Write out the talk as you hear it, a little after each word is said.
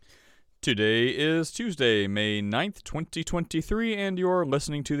Today is Tuesday, May 9th, 2023, and you're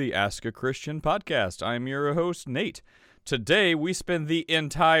listening to the Ask a Christian podcast. I'm your host, Nate. Today, we spend the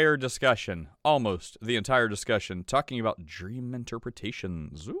entire discussion, almost the entire discussion, talking about dream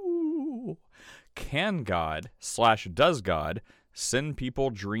interpretations. Ooh. Can God / does God send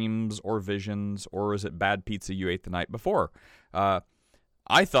people dreams or visions, or is it bad pizza you ate the night before?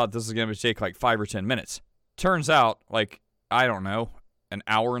 I thought this was going to take like 5 or 10 minutes. Turns out, I don't know, an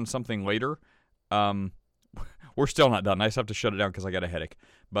hour and something later, we're still not done. I just have to shut it down because I got a headache.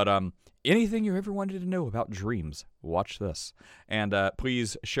 But anything you ever wanted to know about dreams, watch this. And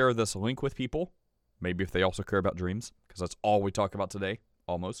please share this link with people, maybe if they also care about dreams, because that's all we talk about today,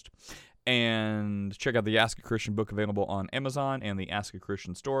 almost. And check out the Ask a Christian book available on Amazon and the Ask a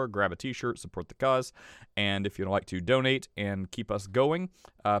Christian store. Grab a t-shirt, support the cause. And if you'd like to donate and keep us going,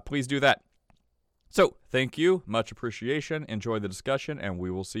 please do that. So, thank you, much appreciation, enjoy the discussion, and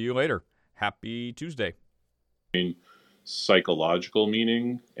we will see you later. Happy Tuesday. Psychological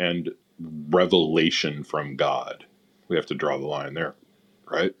meaning and revelation from God. We have to draw the line there,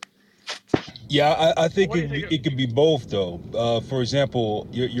 right? Yeah, I think it could be both, though. For example,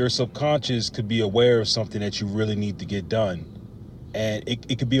 your subconscious could be aware of something that you really need to get done. And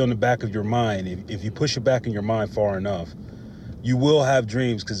it could be on the back of your mind. If you push it back in your mind far enough, you will have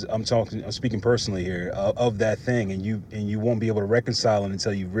dreams, because I'm speaking personally here, of that thing, and you won't be able to reconcile it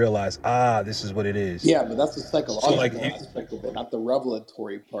until you realize, this is what it is. Yeah, but that's the psychological aspect of it, not the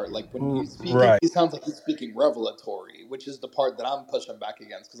revelatory part. Like when you speak, right. It sounds like he's speaking revelatory, which is the part that I'm pushing back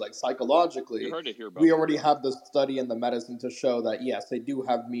against. Because psychologically, we already have the study and the medicine to show that yes, they do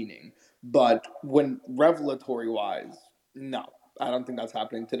have meaning. But when revelatory-wise, no. I don't think that's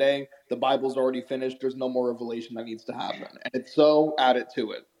happening today. The Bible's already finished. There's no more revelation that needs to happen. And if so, add it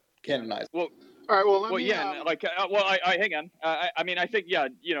to it. Canonize. Well, all right. I hang on. I think,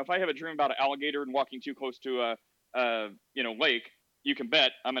 if I have a dream about an alligator and walking too close to a lake, you can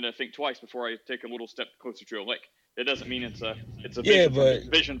bet I'm going to think twice before I take a little step closer to a lake. It doesn't mean it's a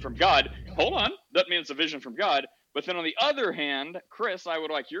vision from God. Hold on. Doesn't mean it's a vision from God. But then on the other hand, Chris, I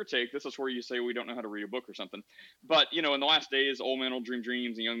would like your take. This is where you say we don't know how to read a book or something. But, in the last days, old men will dream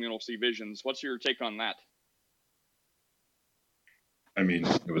dreams and young men will see visions. What's your take on that? I mean,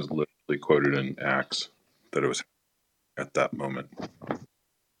 it was literally quoted in Acts that it was at that moment.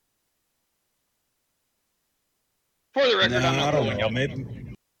 For the record, I don't know. Maybe.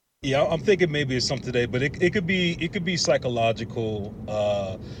 Yeah, I'm thinking maybe it's something today, but it could be psychological.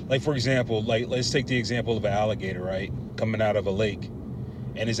 Like for example, let's take the example of an alligator, right, coming out of a lake,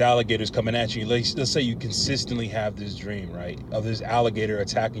 and this alligator's coming at you. Let's say you consistently have this dream, right, of this alligator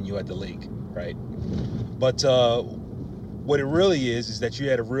attacking you at the lake, right? But what it really is that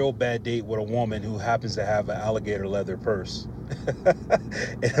you had a real bad date with a woman who happens to have an alligator leather purse,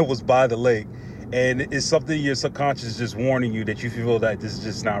 and it was by the lake. And it's something your subconscious is just warning you that you feel that this is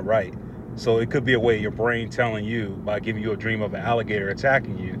just not right. So it could be a way your brain telling you, by giving you a dream of an alligator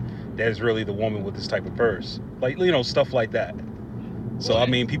attacking you, that is really the woman with this type of purse. Stuff like that. So,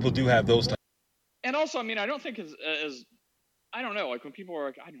 people do have those types. And also, I don't think as I don't know, when people are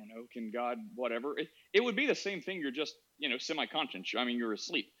like, I don't know, can God, whatever, it would be the same thing. You're just, semi-conscious. You're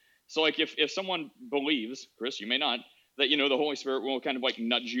asleep. So, if someone believes, Chris, you may not, that, the Holy Spirit will kind of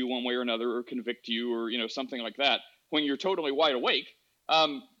nudge you one way or another or convict you or, something like that. When you're totally wide awake,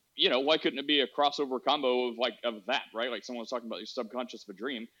 why couldn't it be a crossover combo of that, right? Like someone was talking about your subconscious of a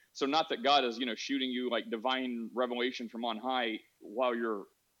dream. So not that God is, shooting you divine revelation from on high while you're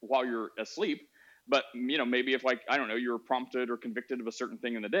asleep, but, maybe if I don't know, you're prompted or convicted of a certain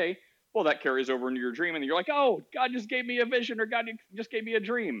thing in the day, well, that carries over into your dream and you're like, oh, God just gave me a vision or God just gave me a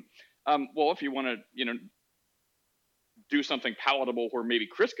dream. Well, if you want to, do something palatable where maybe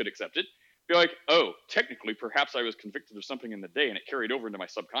Chris could accept it, be like, oh, technically, perhaps I was convicted of something in the day and it carried over into my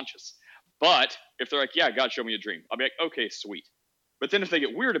subconscious. But if they're like, yeah, God showed me a dream, I'll be like, okay, sweet. But then if they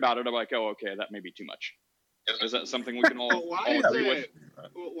get weird about it, I'm like, oh, okay, that may be too much. Is that something we can all agree with?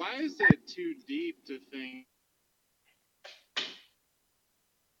 Why is it too deep to think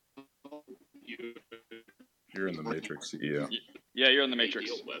You're in the Matrix, CEO. Yeah, you're in the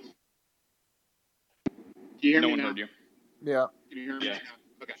Matrix. Do you hear no me one now? heard you. Yeah. Can you hear me? Yeah.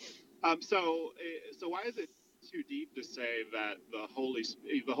 Okay. So why is it too deep to say that the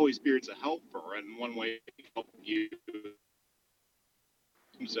Holy Spirit's a helper, and one way to help you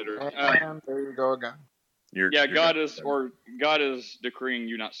consider? And there you go again. God is decreeing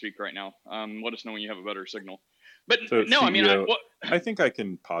you not speak right now. Let us know when you have a better signal. But so no, CEO, I think I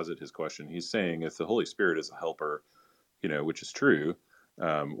can posit his question. He's saying if the Holy Spirit is a helper, which is true,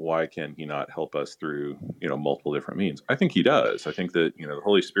 Why can he not help us through, multiple different means? I think he does. I think that, the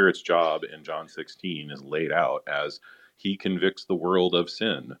Holy Spirit's job in John 16 is laid out as he convicts the world of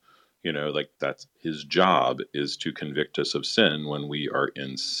sin. Like that's his job, is to convict us of sin when we are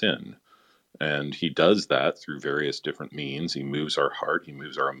in sin. And he does that through various different means. He moves our heart, he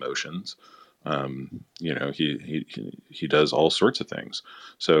moves our emotions. He does all sorts of things.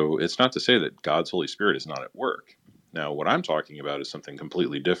 So it's not to say that God's Holy Spirit is not at work. Now, what I'm talking about is something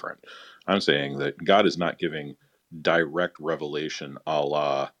completely different. I'm saying that God is not giving direct revelation a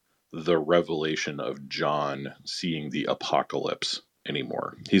la the revelation of John seeing the apocalypse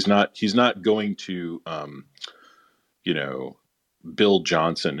anymore. He's not going to, Bill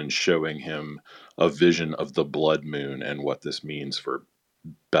Johnson and showing him a vision of the blood moon and what this means for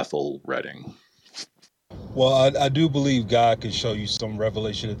Bethel Redding. Well, I do believe God can show you some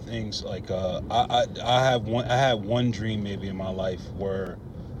revelation of things. Like I had one dream maybe in my life where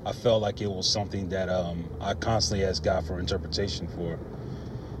I felt like it was something that I constantly asked God for interpretation for.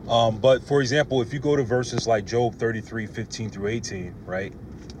 But for example, if you go to verses like Job 33:15-18, right?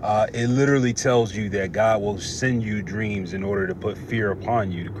 It literally tells you that God will send you dreams in order to put fear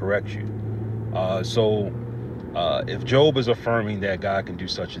upon you to correct you. So if Job is affirming that God can do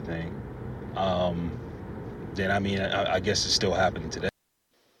such a thing, then I guess it's still happening today.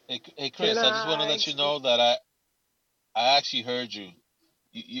 Hey Chris, I just want to let you know that I actually heard you.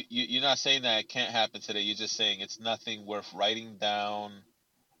 You're not saying that it can't happen today. You're just saying it's nothing worth writing down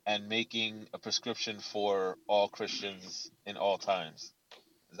and making a prescription for all Christians in all times.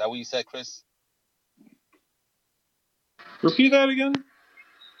 Is that what you said, Chris? Repeat that again.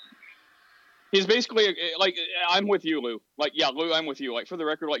 He's basically like, I'm with you, Lou. Like, yeah, Lou, I'm with you. Like, for the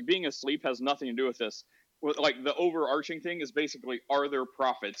record, like, being asleep has nothing to do with this. Like, the overarching thing is basically, are there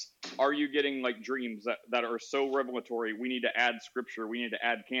prophets? Are you getting, like, dreams that are so revelatory, we need to add scripture, we need to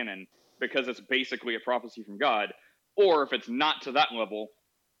add canon, because it's basically a prophecy from God? Or if it's not to that level,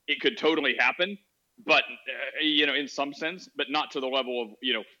 it could totally happen, but, in some sense, but not to the level of,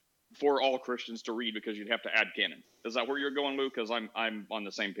 for all Christians to read, because you'd have to add canon. Is that where you're going, Lou? Because I'm on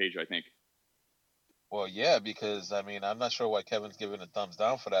the same page, I think. Well, yeah, because, I'm not sure why Kevin's giving a thumbs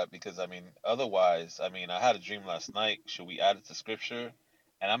down for that, because, otherwise, I had a dream last night. Should we add it to scripture?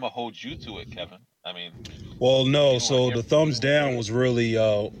 And I'm going to hold you to it, Kevin. Well, no, so the thumbs down was really,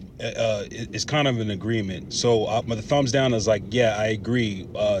 it's kind of an agreement. So the thumbs down is like, yeah, I agree.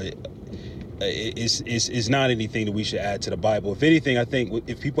 It's not anything that we should add to the Bible. If anything, I think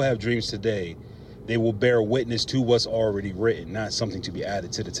if people have dreams today, they will bear witness to what's already written, not something to be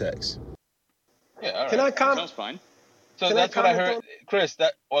added to the text. Yeah, all right. Can I comment? Sounds fine. So that's what I heard, Chris.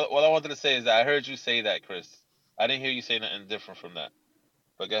 That what I wanted to say is that I heard you say that, Chris. I didn't hear you say nothing different from that.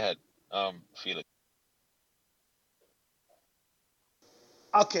 But go ahead, Felix.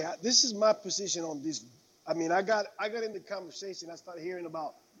 Okay, this is my position on this. I got in the conversation. I started hearing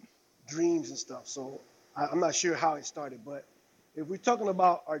about dreams and stuff. So I'm not sure how it started, but if we're talking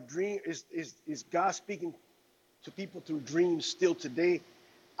about our dream, is God speaking to people through dreams still today?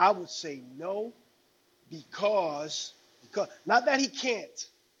 I would say no, because not that he can't,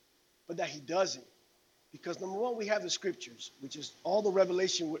 but that he doesn't. Because number one, we have the scriptures, which is all the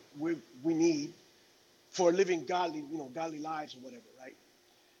revelation we need for living godly lives or whatever, right?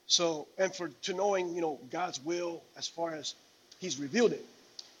 So, and to knowing, God's will as far as he's revealed it.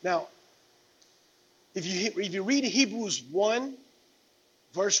 Now, if you read Hebrews 1,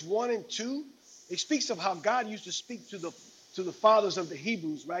 verse 1 and 2, it speaks of how God used to speak to the fathers of the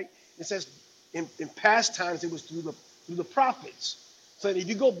Hebrews, right? It says in past times it was through the prophets. So if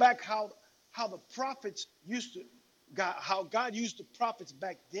you go back how the prophets how God used the prophets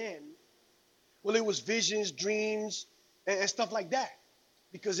back then, well, it was visions, dreams, and stuff like that,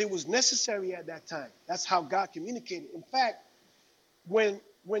 because it was necessary at that time. That's how God communicated. In fact, when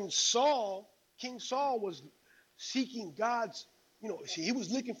King Saul was seeking God's, he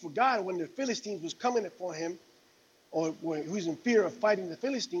was looking for God when the Philistines was coming for him, or when he was in fear of fighting the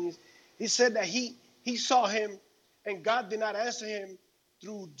Philistines. He said that he saw him, and God did not answer him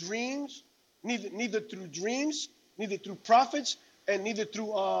through dreams, neither through dreams, neither through prophets, and neither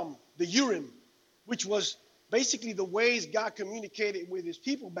through the Urim, which was basically the ways God communicated with his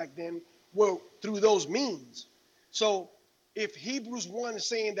people back then were through those means. So if Hebrews 1 is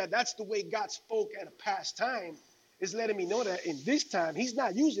saying that that's the way God spoke at a past time, it's letting me know that in this time, he's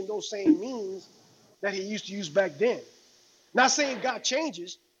not using those same means that he used to use back then. Not saying God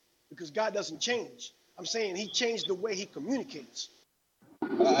changes, because God doesn't change. I'm saying he changed the way he communicates.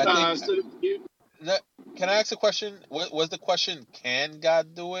 I think, can I ask a question? Was the question, can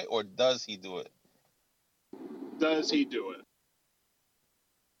God do it, or does he do it? Does he do it?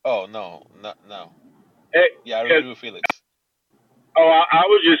 Oh no. Hey, Yeah, I agree with Felix. I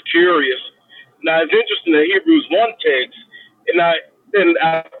was just curious. Now it's interesting that Hebrews 1 text, and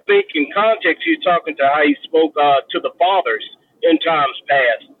I think in context he's talking to how he spoke to the fathers in times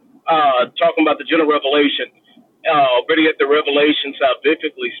past, talking about the general revelation, already at the revelation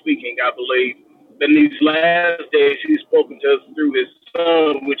salvifically speaking, I believe. In these last days he's spoken to us through his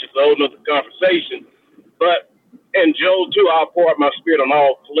son, which is a whole other conversation. But in Joel 2, I'll pour out my spirit on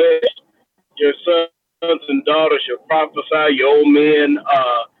all flesh. Your sons and daughters shall prophesy. Your old men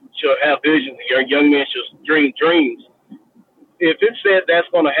shall have visions. Your young men shall dream dreams. If it said that's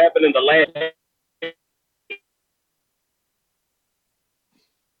going to happen in the last,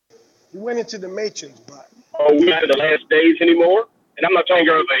 You went into the matrix, but are we not in the last days anymore? And I'm not talking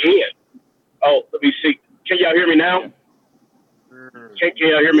about the end. Oh, let me see. Can y'all hear me now? Can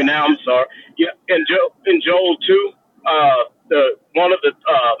y'all hear me now? I'm sorry. Yeah, in Joel 2, the one of the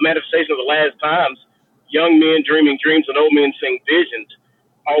manifestations of the last times, young men dreaming dreams and old men seeing visions.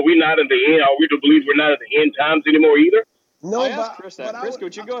 Are we not in the end? Are we to believe we're not in the end times anymore either? no, I asked but Chris but that. Chris,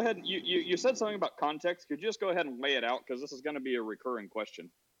 could you go ahead? You said something about context. Could you just go ahead and lay it out? Because this is going to be a recurring question.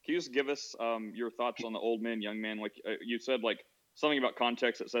 Can you just give us your thoughts on the old men, young men? Like you said, like something about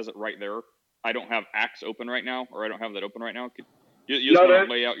context that says it right there. I don't have Acts open right now, or I don't have that open right now. Could you just want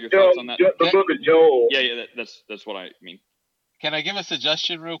to lay out your thoughts on that? The book of Joel. Yeah, that's what I mean. Can I give a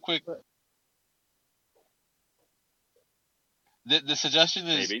suggestion real quick? The suggestion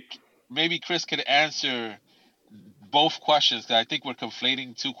is maybe Chris could answer both questions, because I think we're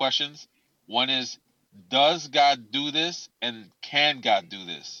conflating two questions. One is, does God do this, and can God do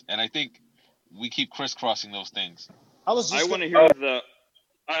this? And I think we keep crisscrossing those things. I want to hear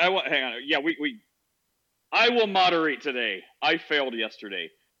hang on. Yeah, I will moderate today. I failed yesterday.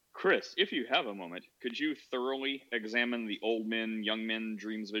 Chris, if you have a moment, could you thoroughly examine the old men, young men,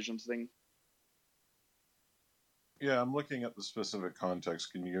 dreams, visions thing? Yeah, I'm looking at the specific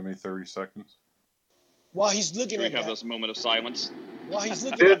context. Can you give me 30 seconds? While he's looking Should at we have that, this moment of silence? while he's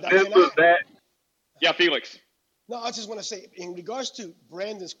looking at that, Yeah, Felix. No, I just want to say, in regards to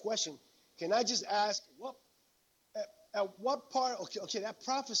Brandon's question, can I just ask, at what part? Okay, that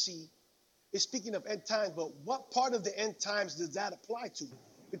prophecy is speaking of end times, but what part of the end times does that apply to?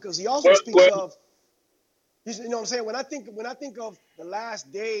 Because he also speaks of, you know what I'm saying? When I think of the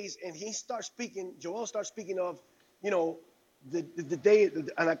last days, and he starts speaking, Joel starts speaking of, the day,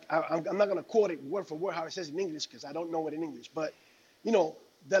 and I'm not going to quote it word for word how it says in English, because I don't know it in English, but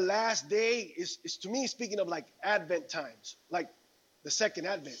the last day is to me speaking of like Advent times, like the second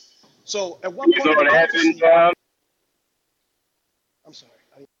Advent. So at what point? Advent time? I'm sorry.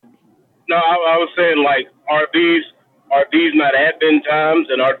 No, I was saying, like, are these not Advent times,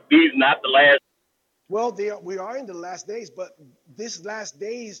 and are these not the last? Well, we are in the last days, but this last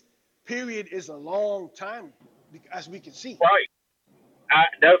days period is a long time, as we can see. Right.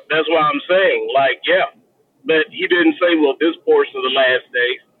 That's what I'm saying. Like, yeah, but he didn't say, well, this portion of the last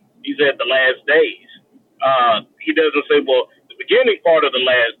days. He said the last days. He doesn't say, well, the beginning part of the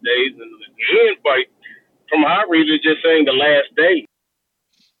last days and the end part. From how I read it, just saying the last days.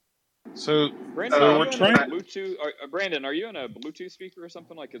 So, Brandon, we're trying. Bluetooth. Brandon, are you on a Bluetooth speaker or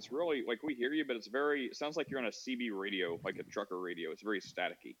something? Like, it's really like we hear you, but it sounds like you're on a CB radio, like a trucker radio. It's very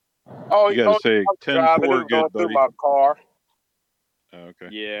staticky. Oh, you got to say 10-4, good buddy. My car. Oh, okay.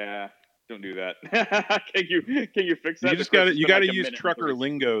 Yeah, don't do that. Can you fix that? You got to use trucker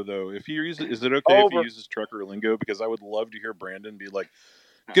lingo though. If he uses, is it okay if he uses trucker lingo? Because I would love to hear Brandon be like,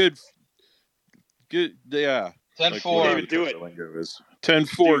 good, yeah. 10-4. Like, do it. Lingo is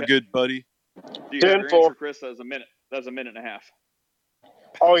 10-4, good buddy. 10-4, Chris. That was a minute. That was a minute and a half.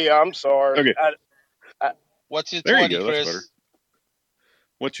 Oh yeah, I'm sorry. Okay. What's your 20, there you go. Chris? That's better.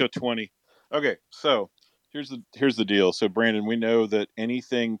 What's your 20? Okay, so here's the deal. So Brandon, we know that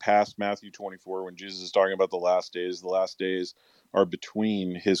anything past Matthew 24, when Jesus is talking about the last days are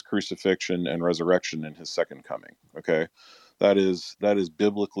between his crucifixion and resurrection and his second coming. Okay, that is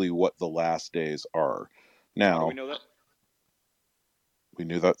biblically what the last days are. Now, how do we know that?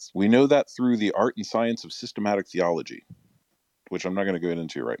 We know that through the art and science of systematic theology, which I'm not going to go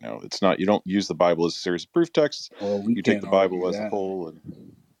into right now. It's not, you don't use the Bible as a series of proof texts. Well, you take the Bible as a whole,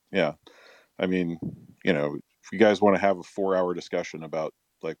 and yeah, I mean, if you guys want to have a 4-hour discussion about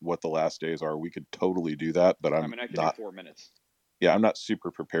like what the last days are, we could totally do that. But I can do 4 minutes. Yeah, I'm not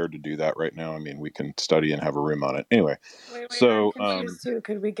super prepared to do that right now. I mean, we can study and have a room on it anyway. Wait, so I'm confused too.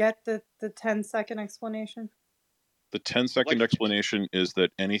 Could we get the 10-second explanation? The 10-second explanation is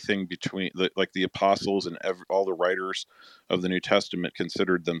that anything between the apostles and all the writers of the New Testament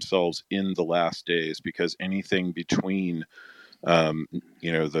considered themselves in the last days, because anything between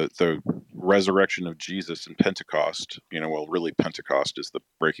The resurrection of Jesus and Pentecost, really Pentecost is the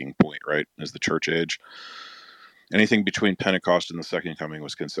breaking point, right? Is the church age. Anything between Pentecost and the second coming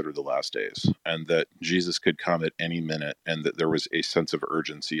was considered the last days, and that Jesus could come at any minute, and that there was a sense of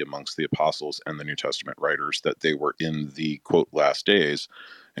urgency amongst the apostles and the New Testament writers that they were in the, quote, last days,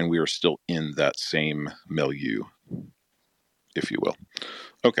 and we are still in that same milieu, if you will.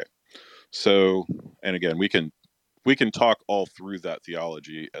 Okay, so, and again, we can talk all through that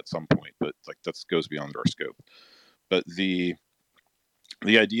theology at some point, but that goes beyond our scope. But the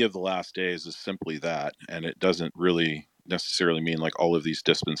idea of the last days is simply that, and it doesn't really necessarily mean all of these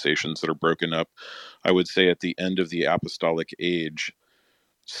dispensations that are broken up. I would say at the end of the apostolic age,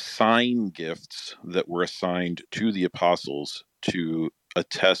 sign gifts that were assigned to the apostles to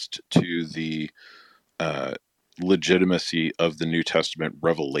attest to the legitimacy of the New Testament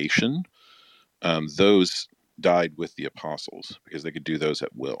revelation, those died with the apostles because they could do those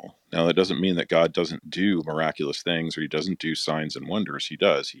at will. Now, that doesn't mean that God doesn't do miraculous things or he doesn't do signs and wonders. He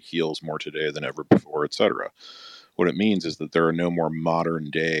does. He heals more today than ever before, etc. What it means is that there are no more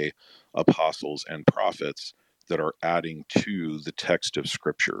modern day apostles and prophets that are adding to the text of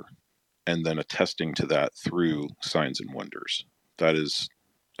Scripture and then attesting to that through signs and wonders. That is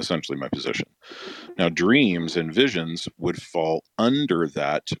essentially my position. Now, dreams and visions would fall under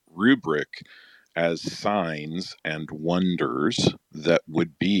that rubric as signs and wonders that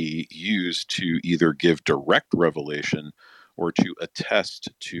would be used to either give direct revelation or to attest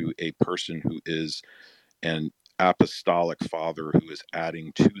to a person who is an apostolic father who is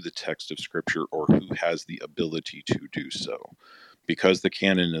adding to the text of Scripture or who has the ability to do so. Because the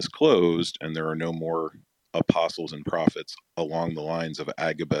canon is closed and there are no more apostles and prophets along the lines of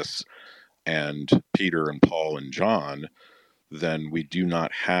Agabus and Peter and Paul and John, then we do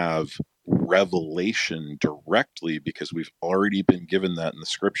not have revelation directly because we've already been given that in the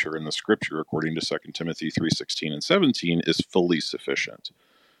Scripture, and the Scripture, according to 2 Timothy 3:16 and 17, is fully sufficient.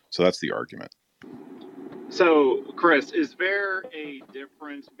 So that's the argument. So, Chris, is there a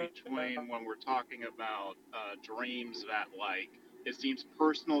difference between when we're talking about dreams that, it seems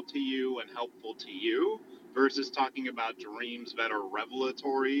personal to you and helpful to you versus talking about dreams that are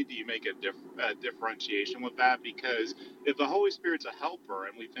revelatory? Do you make a differentiation with that? Because if the Holy Spirit's a helper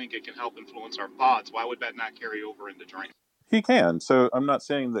and we think it can help influence our thoughts, why would that not carry over into dreams? He can. So I'm not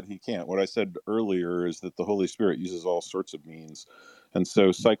saying that he can't. What I said earlier is that the Holy Spirit uses all sorts of means. And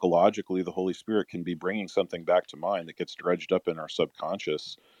so psychologically, the Holy Spirit can be bringing something back to mind that gets dredged up in our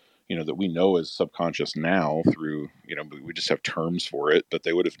subconscious, that we know is subconscious now through, we just have terms for it, but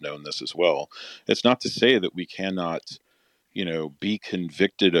they would have known this as well. It's not to say that we cannot, be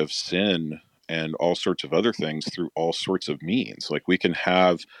convicted of sin and all sorts of other things through all sorts of means. We can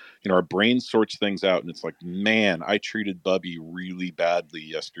have, our brain sorts things out and it's man, I treated Bubby really badly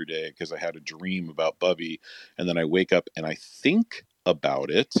yesterday because I had a dream about Bubby. And then I wake up and I think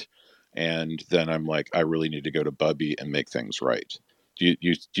about it. And then I'm I really need to go to Bubby and make things right. Do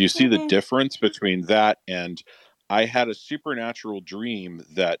you see the difference between that and I had a supernatural dream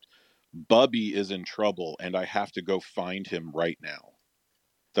that Bubby is in trouble and I have to go find him right now?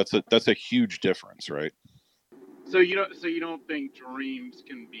 That's a huge difference, right? So you don't think dreams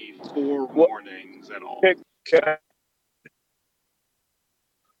can be forewarnings at all?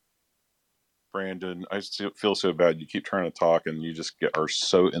 Brandon, I feel so bad. You keep trying to talk and you just are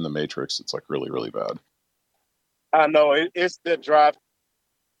so in the matrix. It's really, really bad. I know it's the drive.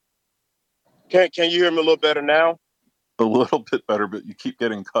 Can you hear me a little better now? A little bit better, but you keep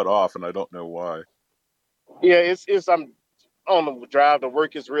getting cut off, and I don't know why. Yeah, it's I'm on the drive. The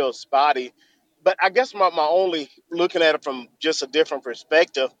work is real spotty, but I guess my only looking at it from just a different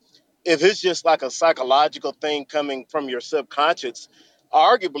perspective, if it's just like a psychological thing coming from your subconscious,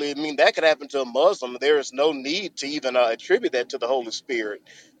 arguably, that could happen to a Muslim. There is no need to even attribute that to the Holy Spirit,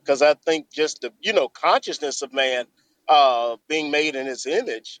 because I think just the consciousness of man being made in his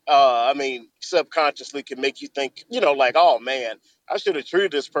image, subconsciously can make you think, oh man, I should have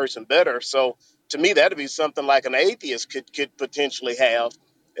treated this person better. So to me, that'd be something like an atheist could potentially have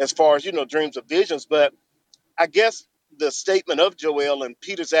as far as, dreams or visions. But I guess the statement of Joel and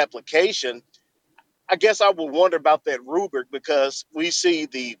Peter's application, I guess I would wonder about that rubric, because we see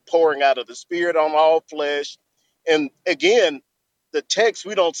the pouring out of the Spirit on all flesh. And again, the text,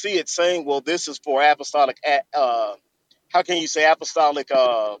 we don't see it saying, well, this is for apostolic, how can you say apostolic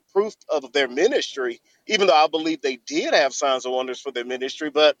proof of their ministry, even though I believe they did have signs and wonders for their ministry.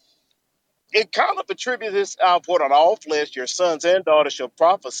 But it kind of attributes this outpoured on all flesh, your sons and daughters shall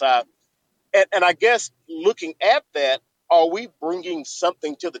prophesy. And I guess looking at that, are we bringing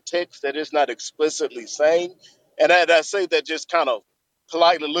something to the text that is not explicitly saying? And I say that just kind of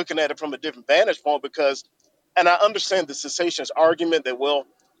politely looking at it from a different vantage point because, and I understand the cessationist argument that, well,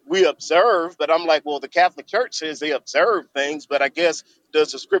 we observe, but I'm like, well, the Catholic Church says they observe things, but I guess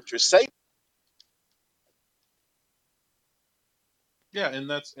does the scripture say? Yeah, and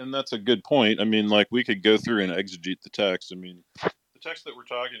that's a good point. I mean, like we could go through and exegete the text. I mean, the text that we're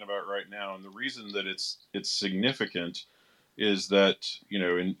talking about right now, and the reason that it's significant is that, you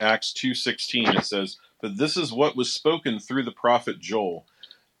know, in Acts 2:16 it says that this is what was spoken through the prophet Joel,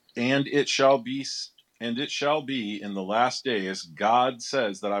 and it shall be in the last days, God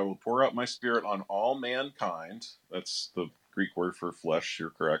says that I will pour out my spirit on all mankind. That's the Greek word for flesh,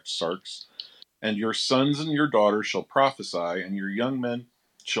 you're correct, sarx. And your sons and your daughters shall prophesy, and your young men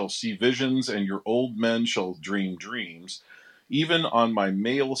shall see visions, and your old men shall dream dreams. Even on my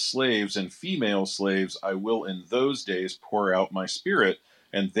male slaves and female slaves I will in those days pour out my spirit,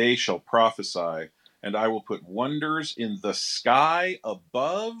 and they shall prophesy. And I will put wonders in the sky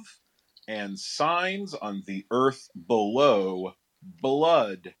above and signs on the earth below,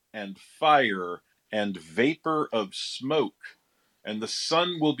 blood and fire and vapor of smoke. And the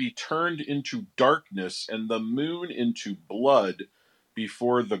sun will be turned into darkness and the moon into blood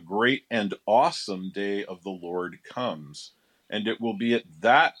before the great and awesome day of the Lord comes. And it will be at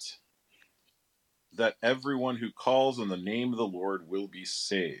that everyone who calls on the name of the Lord will be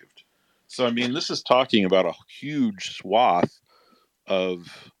saved. So, I mean, this is talking about a huge swath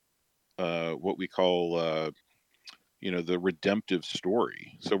of what we call, the redemptive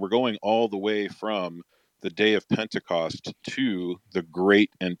story. So we're going all the way from the day of Pentecost to the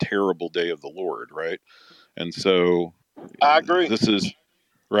great and terrible day of the Lord, right? And so I agree. This is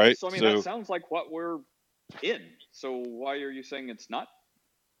right. So I mean, that sounds like what we're in. So why are you saying it's not?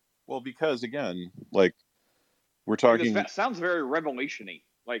 Well, because again, like we're talking. That sounds very revelation-y.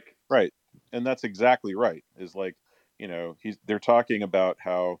 Like right, and that's exactly right. Is like, they're talking about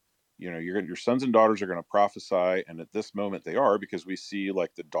how, your sons and daughters are going to prophesy, and at this moment they are, because we see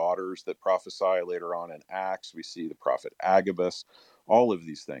like the daughters that prophesy later on in Acts. We see the prophet Agabus, all of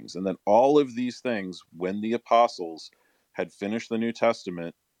these things, and then all of these things, when the apostles had finished the New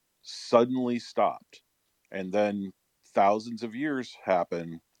Testament, suddenly stopped, and then thousands of years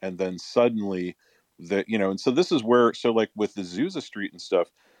happen, and then suddenly and so this is where, so like with the Azusa Street and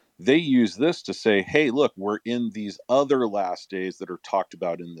stuff, they use this to say, hey, look, we're in these other last days that are talked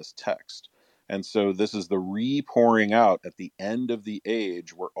about in this text. And so this is the re-pouring out at the end of the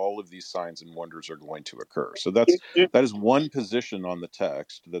age where all of these signs and wonders are going to occur. So that is one position on the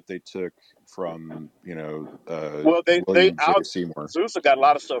text that they took from, William J. Seymour. Azusa got a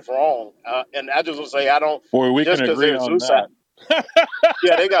lot of stuff wrong. And I just want to say, I don't... Boy, we can agree on that.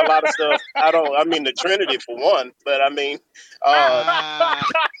 Yeah, they got a lot of stuff. I mean, the Trinity for one, but I mean,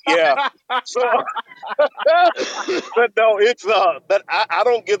 yeah. So, but no, it's but I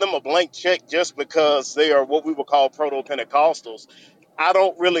don't give them a blank check just because they are what we would call proto-Pentecostals. I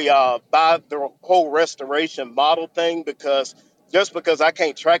don't really buy the whole restoration model thing, because just because I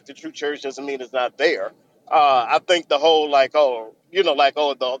can't track the true church doesn't mean it's not there. I think the whole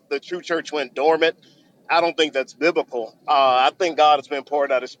the true church went dormant. I don't think that's biblical. I think God has been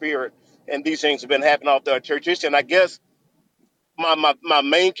pouring out His Spirit, and these things have been happening off our churches. And I guess my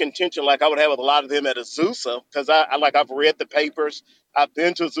main contention, like I would have with a lot of them at Azusa, because I've read the papers. I've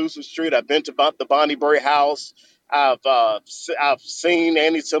been to Azusa Street. I've been to the Bonnie Brae House. I've seen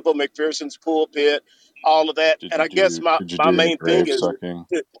Annie Simple McPherson's pulpit, all of that. And I guess my main thing is,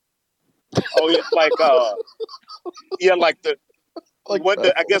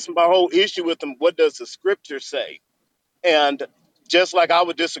 I guess my whole issue with them, what does the scripture say? And just like I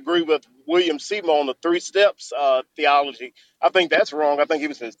would disagree with William Seymour on the 3 steps theology, I think that's wrong. I think he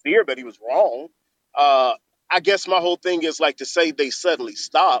was sincere, but he was wrong. I guess my whole thing is like to say they suddenly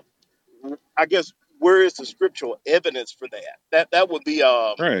stop. I guess where is the scriptural evidence for that? That would be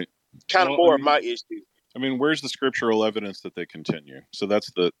right. kind of more of my issue. I mean, where's the scriptural evidence that they continue? So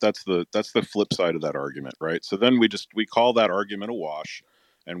that's the flip side of that argument, right? So then we call that argument a wash,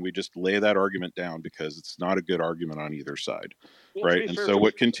 and we just lay that argument down because it's not a good argument on either side, right? And so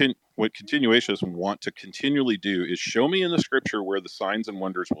what continuationists want to continually do is show me in the scripture where the signs and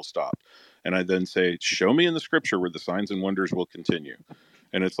wonders will stop, and I then say, show me in the scripture where the signs and wonders will continue.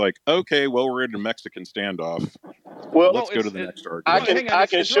 And it's like, okay, well, we're in a Mexican standoff. Well, let's go to the next argument. I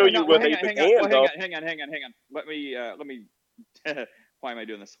can show you where they began, though. Hang on. Let me. Why am I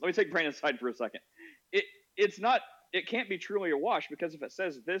doing this? Let me take Brandon's side for a second. It's not. It can't be truly a wash, because if it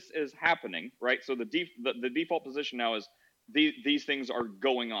says this is happening, right? So the default position now is these things are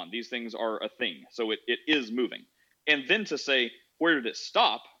going on. These things are a thing. So it is moving. And then to say, where did it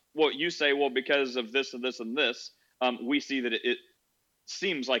stop? well, you say, well, because of this and this and this, we see that it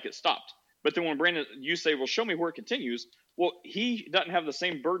seems like it stopped. But then when Brandon, you say, well, show me where it continues. Well, he doesn't have the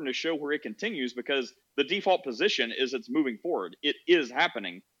same burden to show where it continues because the default position is it's moving forward. It is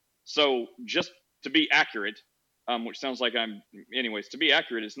happening. So just to be accurate, which sounds like to be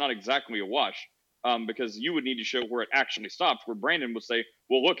accurate, it's not exactly a wash because you would need to show where it actually stopped, where Brandon would say,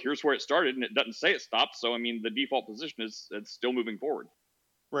 well, look, here's where it started, and it doesn't say it stopped. So, I mean, the default position is it's still moving forward.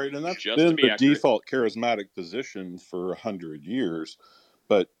 Right, and that's Just been to be the accurate. default charismatic position for 100 years.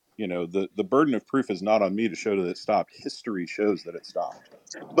 But, the burden of proof is not on me to show that it stopped. History shows that it stopped.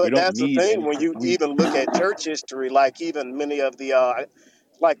 But that's the thing when you even look at church history, like even many of the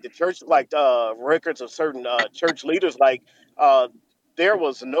like the church, like records of certain church leaders, like there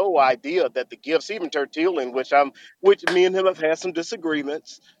was no idea that the gifts, even Tertullian, which me and him have had some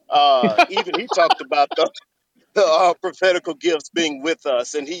disagreements. Even he talked about the prophetical gifts being with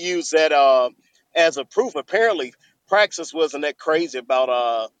us, and he used that as a proof. Apparently, Praxis wasn't that crazy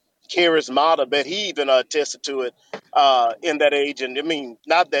about charismata, but he even attested to it in that age. And I mean,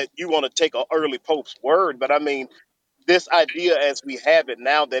 not that you want to take an early pope's word, but I mean, this idea as we have it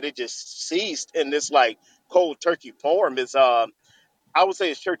now that it just ceased in this like cold turkey form is, I would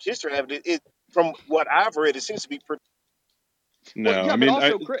say, it's church history. It from what I've read, it seems to be pretty. No, well, yeah, I mean,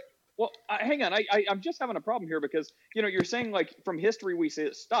 but also, hang on. I'm just having a problem here because you're saying like from history we say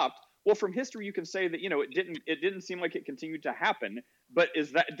it stopped. Well, from history you can say that it didn't seem like it continued to happen. But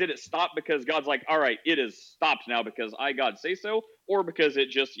did it stop because God's like, all right, it is stopped now because I God say so, or because it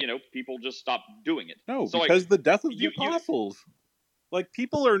just people just stopped doing it? No, so, because the death of the apostles. Like,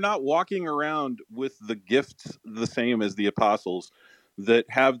 people are not walking around with the gifts the same as the apostles that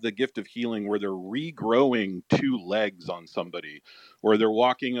have the gift of healing where they're regrowing 2 legs on somebody, or they're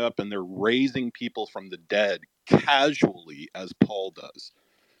walking up and they're raising people from the dead casually as Paul does.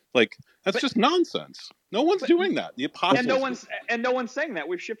 Like, that's just nonsense. No one's doing that. The apostles. And no one's saying that.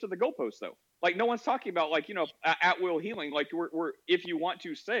 We've shifted the goalpost though. Like, no one's talking about like at will healing. Like, we're if you want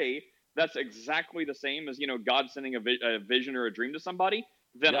to say that's exactly the same as God sending a vision or a dream to somebody,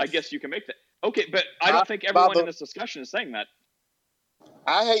 then yes. I guess you can make that. Okay, but I don't think everyone in this discussion is saying that.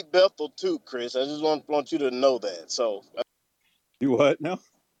 I hate Bethel too, Chris. I just want you to know that. So you what now?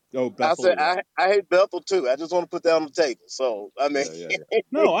 Oh, Bethel. I said I hate Bethel too. I just want to put that on the table. So I mean,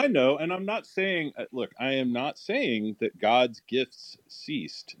 No, I know, and I'm not saying. Look, I am not saying that God's gifts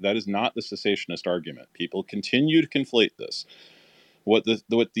ceased. That is not the cessationist argument. People continue to conflate this. What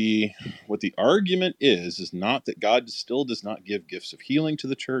the argument is not that God still does not give gifts of healing to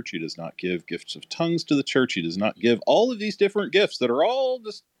the church. He does not give gifts of tongues to the church. He does not give all of these different gifts that are all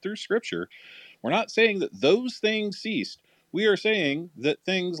just through Scripture. We're not saying that those things ceased. We are saying that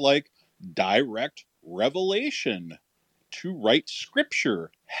things like direct revelation to write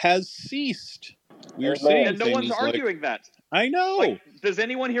Scripture has ceased. We are saying and no one's arguing that. I know. Like, does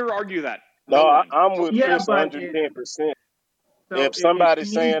anyone here argue that? No, I'm with Chris 110%. So if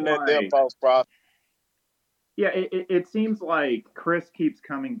somebody's saying that they're false prophet. Yeah, it seems like Chris keeps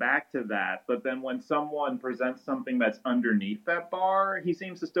coming back to that, but then when someone presents something that's underneath that bar, he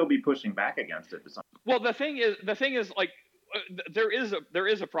seems to still be pushing back against it. Well, the thing is, like, there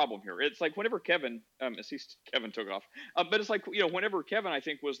is a problem here. It's like whenever Kevin, Kevin took off, but it's like whenever Kevin, I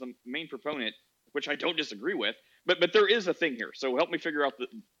think, was the main proponent, which I don't disagree with, but there is a thing here. So help me figure out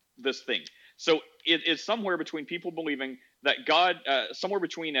this thing. So it's somewhere between people believing that God, somewhere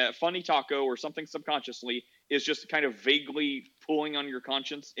between a funny taco or something subconsciously, is just kind of vaguely pulling on your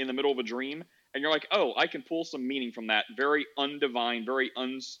conscience in the middle of a dream. And you're like, oh, I can pull some meaning from that. Very undivine, very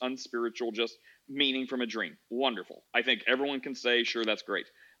unspiritual, just meaning from a dream. Wonderful. I think everyone can say, sure, that's great.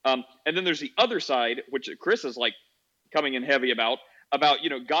 And then there's the other side, which Chris is like coming in heavy about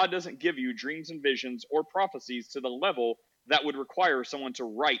God doesn't give you dreams and visions or prophecies to the level that would require someone to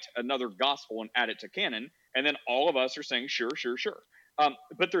write another gospel and add it to canon. And then all of us are saying, sure.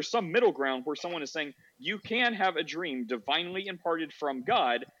 But there's some middle ground where someone is saying you can have a dream divinely imparted from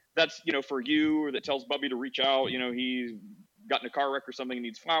God that's, for you, or that tells Bubby to reach out, he's got in a car wreck or something and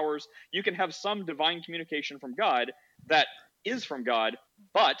needs flowers. You can have some divine communication from God that is from God,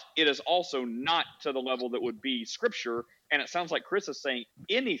 but it is also not to the level that would be Scripture. And it sounds like Chris is saying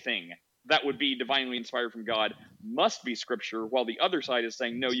anything that would be divinely inspired from God must be Scripture, while the other side is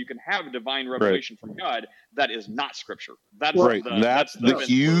saying, no, you can have divine revelation from God that is not Scripture. That's the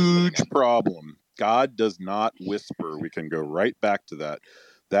huge problem. God does not whisper. We can go right back to that.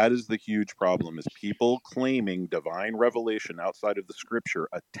 That is the huge problem, is people claiming divine revelation outside of the Scripture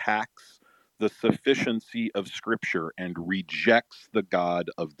attacks the sufficiency of Scripture and rejects the God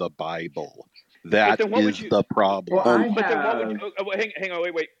of the Bible. That is the problem. Well, but then what would you, hang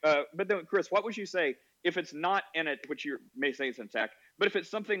on, wait. But then, Chris, what would you say if it's not in it, which you may say is intact, but if it's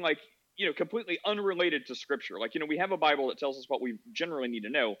something like, completely unrelated to Scripture? Like, we have a Bible that tells us what we generally need to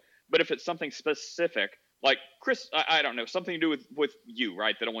know, but if it's something specific, like, Chris, I don't know, something to do with you,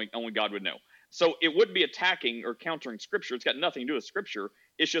 right, that only God would know. So it would be attacking or countering Scripture. It's got nothing to do with Scripture.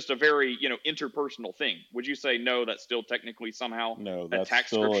 It's just a very, interpersonal thing. Would you say, no, that's still technically somehow that's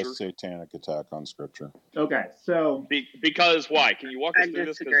still Scripture? a satanic attack on Scripture. Okay, so... Because why? Can you walk us through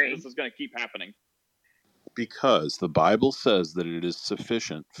this? Because this is going to keep happening. Because the Bible says that it is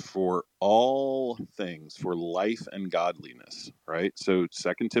sufficient for all things, for life and godliness, right? So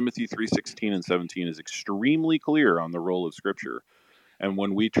 2 Timothy 3:16 and 17 is extremely clear on the role of Scripture. And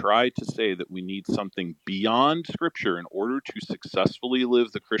when we try to say that we need something beyond Scripture in order to successfully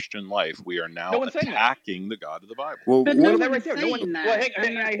live the Christian life, we are now attacking the God of the Bible. Well, but no one's saying that. Well,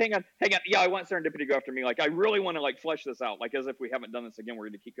 hang on. Yeah, I want Serendipity to go after me. Like, I really want to flesh this out. Like, as if we haven't done this again, we're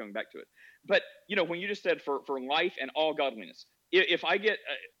going to keep going back to it. But when you just said for life and all godliness, if I get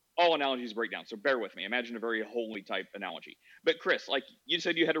all analogies break down, so bear with me. Imagine a very holy type analogy. But Chris, like you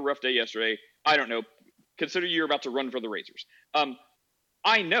said, you had a rough day yesterday. I don't know. Consider you're about to run for the razors.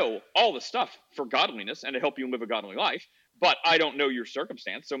 I know all the stuff for godliness and to help you live a godly life, but I don't know your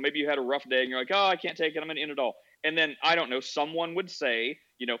circumstance. So maybe you had a rough day and you're like, oh, I can't take it. I'm going to end it all. And then, I don't know, someone would say,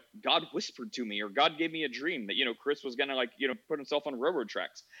 God whispered to me, or God gave me a dream that, Chris was going to put himself on railroad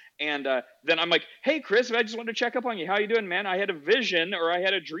tracks. And then I'm like, hey, Chris, I just wanted to check up on you. How you doing, man? I had a vision, or I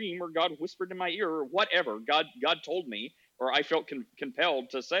had a dream, or God whispered in my ear, or whatever. God told me, or I felt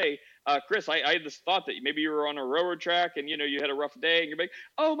compelled to say, Chris, I had this thought that maybe you were on a railroad track and, you had a rough day and you're like,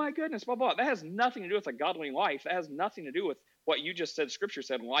 oh my goodness, blah, blah. That has nothing to do with a godly life. That has nothing to do with what you just said. Scripture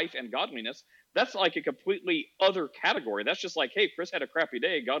said life and godliness. That's like a completely other category. That's just like, hey, Chris had a crappy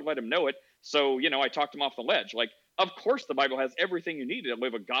day. God let him know it. So, I talked him off the ledge. Like, of course the Bible has everything you need to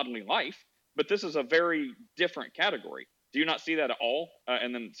live a godly life, but this is a very different category. Do you not see that at all?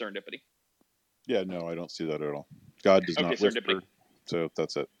 And then serendipity. Yeah, no, I don't see that at all. God does not whisper. So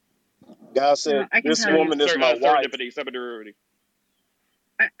that's it. God said, this woman is my wife.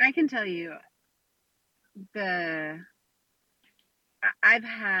 I can tell you I've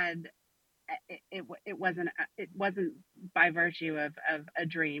had, it wasn't by virtue of a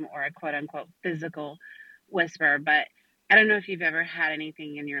dream or a quote unquote physical whisper, but I don't know if you've ever had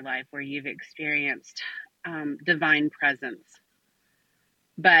anything in your life where you've experienced divine presence,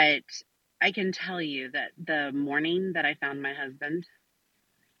 but I can tell you that the morning that I found my husband,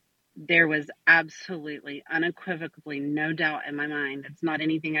 there was absolutely, unequivocally no doubt in my mind. It's not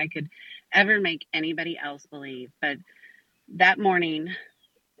anything I could ever make anybody else believe. But that morning,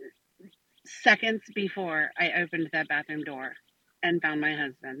 seconds before I opened that bathroom door and found my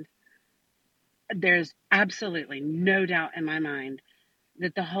husband, there's absolutely no doubt in my mind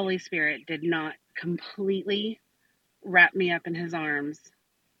that the Holy Spirit did not completely wrap me up in his arms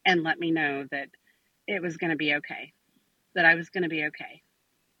and let me know that it was going to be okay, that I was going to be okay.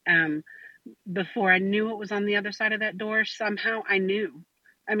 Before I knew what was on the other side of that door, somehow I knew.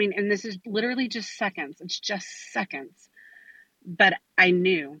 I mean, and this is literally just seconds. It's just seconds. But I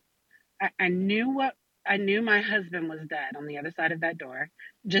knew. I knew my husband was dead on the other side of that door.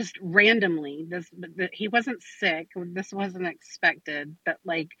 Just randomly. He wasn't sick. This wasn't expected. But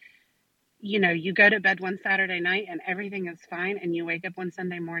you go to bed one Saturday night and everything is fine, and you wake up one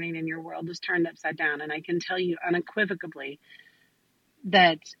Sunday morning and your world is turned upside down. And I can tell you unequivocally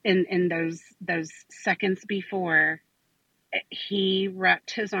that in those seconds before, he wrapped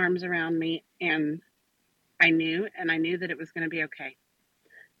his arms around me, and I knew that it was going to be okay.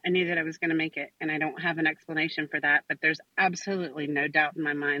 I knew that I was going to make it, and I don't have an explanation for that, but there's absolutely no doubt in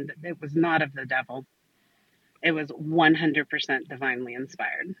my mind that it was not of the devil. It was 100% divinely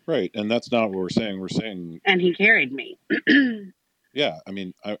inspired. Right, and that's not what we're saying. We're saying... And he carried me. Yeah, I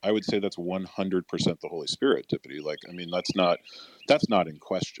mean, I would say that's 100% the Holy Spirit, Tiffany. That's not in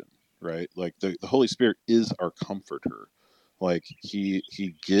question, right? Like, the Holy Spirit is our comforter. Like, he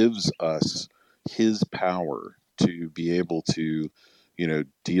gives us his power to be able to,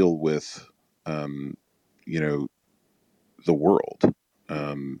 deal with, the world,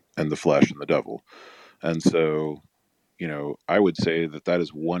 and the flesh and the devil. And so, I would say that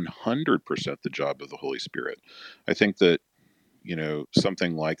is 100% the job of the Holy Spirit. I think that,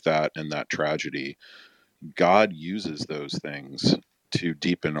 something like that and that tragedy, God uses those things to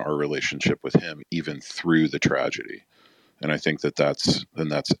deepen our relationship with him, even through the tragedy. And I think that's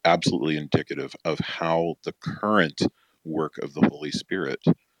absolutely indicative of how the current work of the Holy Spirit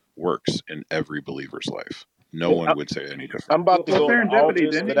works in every believer's life. no one would say any different. I'm about to go into serendipity,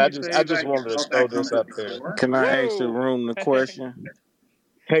 office, didn't but I you say just that wanted you to felt throw that this coming up there. before? Can I ask the room the question?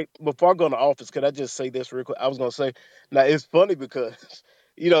 Hey, before I go into office, could I just say this real quick? I was gonna say, now it's funny because,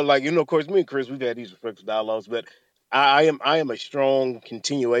 of course, me and Chris, we've had these respectful dialogues, but I am a strong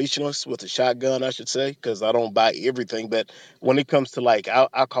continuationist with a shotgun, I should say, because I don't buy everything. But when it comes to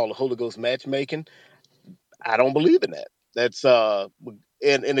I call it Holy Ghost matchmaking, I don't believe in that. That's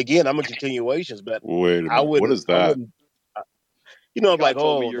and again, I'm a continuationist, but Wait a minute, what is I that? wouldn't, God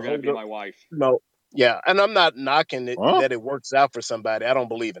told me oh, you're the going to Holy be Ghost. my wife. No, yeah, and I'm not knocking it Huh? that it works out for somebody. I don't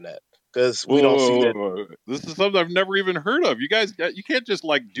believe in that because we don't see that. Whoa. This is something I've never even heard of. You guys, you can't just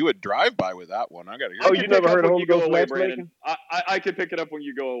do a drive-by with that one. I gotta hear Oh, that. you Pick never up heard of when Holy you go Ghost away, Brandon. matchmaking? I could pick it up when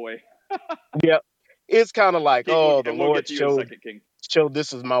you go away. Yeah, it's kind of like, King, oh, the and we'll get Lord to you in a showed second, King.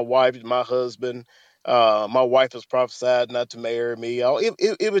 this is my wife, my husband. My wife has prophesied not to marry me.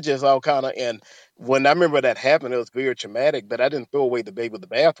 It was just all kind of. And when I remember that happened, it was very traumatic. But I didn't throw away the baby with the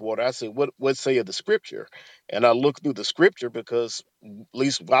bathwater. I said, what say of the scripture? And I looked through the scripture because at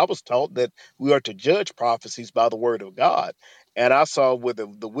least I was taught that we are to judge prophecies by the word of God. And I saw where the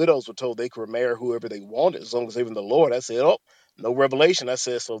widows were told they could marry whoever they wanted as long as they were in the Lord. I said, oh, no revelation. I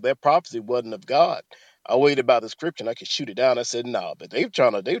said, so that prophecy wasn't of God. I waited about the scripture and I could shoot it down. I said, no, but they were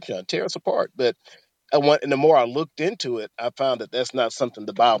trying to tear us apart. But and the more I looked into it, I found that that's not something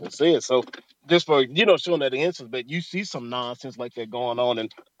the Bible says. So just for, showing that instance, but you see some nonsense like that going on.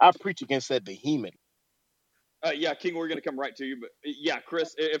 And I preach against that vehemently. Yeah, King, we're going to come right to you. But yeah,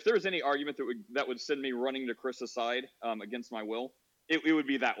 Chris, if there's any argument that would send me running to Chris's side against my will, it would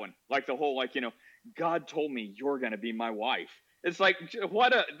be that one. Like the whole, God told me you're going to be my wife. It's like,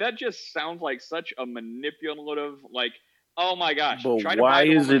 that just sounds like such a manipulative, oh my gosh. But try to why buy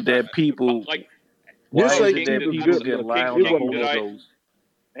the is woman's it that people? Why is it that people can lie on the Holy Ghost?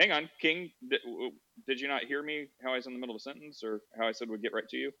 Hang on, King. Did you not hear me? How I was in the middle of a sentence, or how I said we'd get right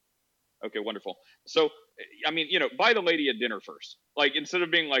to you? Okay, wonderful. So, buy the lady a dinner first. Instead of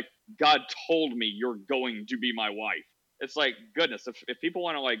being like, God told me you're going to be my wife. It's like, goodness, if people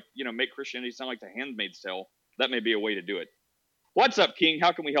want to make Christianity sound like the Handmaid's Tale, that may be a way to do it. What's up, King?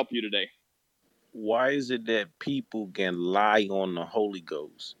 How can we help you today? Why is it that people can lie on the Holy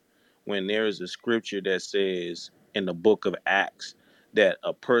Ghost when there is a scripture that says in the book of Acts that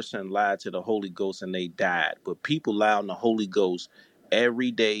a person lied to the Holy Ghost and they died? But people lie on the Holy Ghost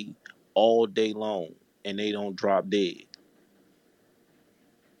every day, all day long, and they don't drop dead.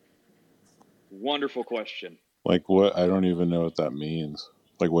 Wonderful question. What? I don't even know what that means.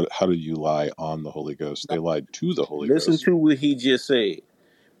 How do you lie on the Holy Ghost? They lied to the Holy Ghost. Listen to what he just said.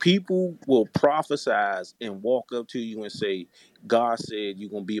 People will prophesize and walk up to you and say, God said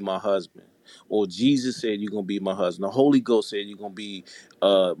you're going to be my husband. Or Jesus said you're going to be my husband. The Holy Ghost said you're going to be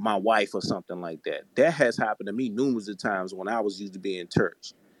my wife or something like that. That has happened to me numerous of times when I was used to be in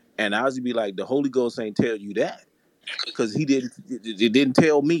church. And I was to be like, the Holy Ghost ain't tell you that. Because it didn't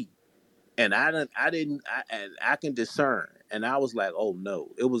tell me. And I can discern. And I was like, oh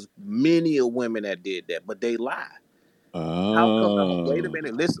no. It was many of women that did that, but they lie. How come? Wait a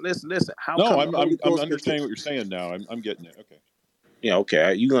minute. Listen. How come I'm understanding what you're saying now. I'm getting it. Okay. Yeah.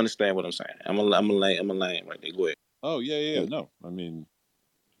 Okay. You understand what I'm saying? I'm a lane right there. Go ahead. Oh yeah. No. I mean,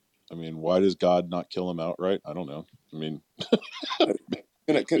 why does God not kill him outright? I don't know.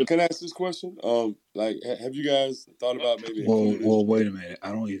 Can I ask this question? Have you guys thought about maybe? Well, wait a minute.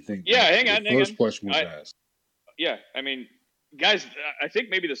 I don't even think. Yeah, hang on. First question was asked. Yeah, guys, I think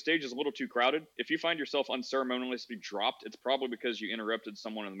maybe the stage is a little too crowded. If you find yourself unceremoniously dropped, it's probably because you interrupted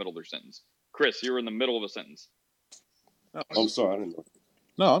someone in the middle of their sentence. Chris, you were in the middle of a sentence. Oh, I'm sorry, I didn't know.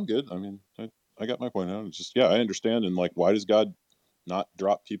 No, I'm good. I got my point out. It's just, I understand. And why does God not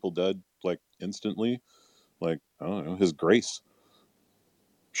drop people dead instantly? I don't know, his grace.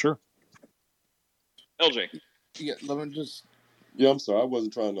 Sure. LJ. Yeah, let me just. Yeah, I'm sorry. I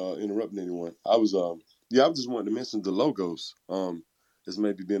wasn't trying to interrupt anyone. I was just wanting to mention the logos. As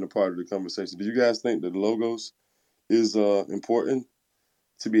maybe being a part of the conversation. Do you guys think that the logos is important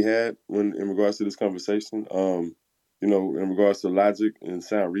to be had in regards to this conversation? In regards to logic and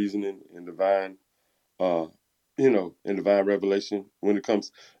sound reasoning and divine, and divine revelation when it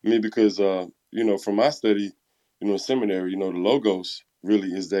comes. Because from my study, seminary, the logos really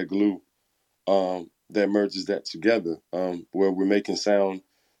is that glue that merges that together, where we're making sound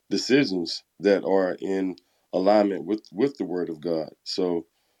decisions that are in alignment with the Word of God. So,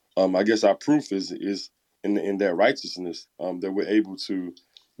 I guess our proof is in that righteousness that we're able to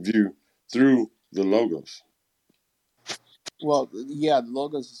view through the logos. Well, yeah, the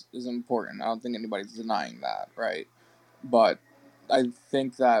logos is important. I don't think anybody's denying that, right? But I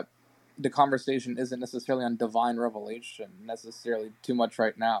think that the conversation isn't necessarily on divine revelation necessarily too much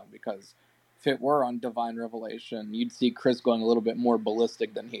right now, because if it were on divine revelation, you'd see Chris going a little bit more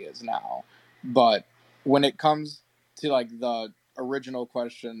ballistic than he is now. But when it comes to like the original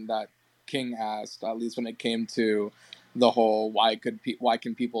question that King asked, at least when it came to the whole why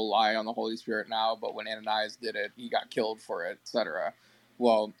can people lie on the Holy Spirit now, but when Ananias did it, he got killed for it, etc.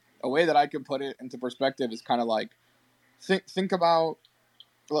 Well, a way that I could put it into perspective is kind of like think about,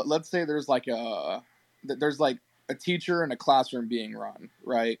 let's say there's like a teacher in a classroom being run,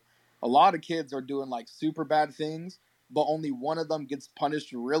 right? A lot of kids are doing like super bad things, but only one of them gets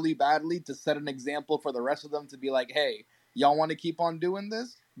punished really badly to set an example for the rest of them to be like, hey, y'all want to keep on doing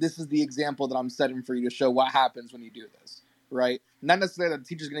this? This is the example that I'm setting for you to show what happens when you do this, right? Not necessarily that the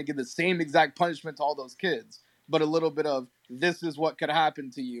teacher's going to give the same exact punishment to all those kids, but a little bit of this is what could happen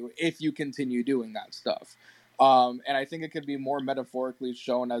to you if you continue doing that stuff. And I think it could be more metaphorically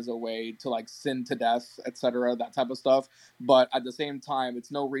shown as a way to like sin to death, etc., that type of stuff. But at the same time, it's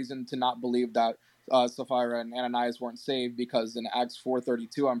no reason to not believe that Sapphira and Ananias weren't saved, because in Acts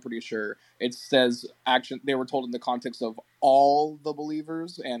 4:32, I'm pretty sure it says they were told in the context of all the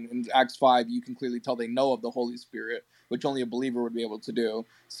believers, and in Acts 5, you can clearly tell they know of the Holy Spirit, which only a believer would be able to do.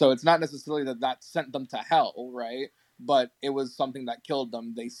 So it's not necessarily that sent them to hell, right? But it was something that killed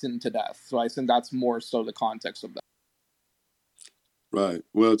them. They sinned to death. So I think that's more so the context of that. Right.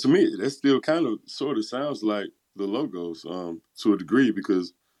 Well, to me, that still kind of sort of sounds like the Logos to a degree,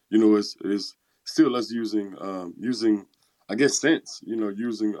 because, it's still us using, I guess, sense,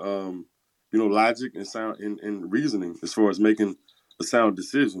 using, logic and sound and reasoning as far as making a sound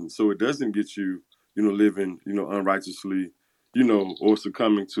decision. So it doesn't get you, living, unrighteously, or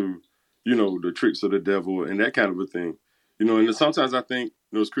succumbing to, the tricks of the devil and that kind of a thing. And sometimes I think,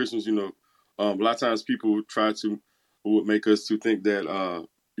 as Christians, a lot of times people try to would make us to think that,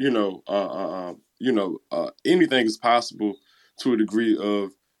 anything is possible to a degree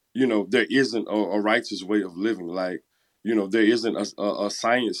of, there isn't a righteous way of living. Like, there isn't a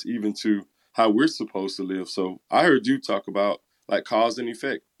science even to how we're supposed to live. So I heard you talk about like cause and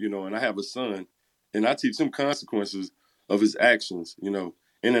effect, and I have a son, and I teach him consequences of his actions,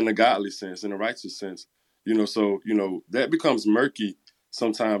 and in a godly sense, in a righteous sense, so, that becomes murky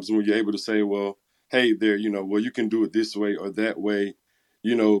sometimes when you're able to say, well, hey there, well, you can do it this way or that way,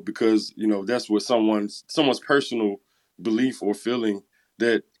 because, that's what someone's personal belief or feeling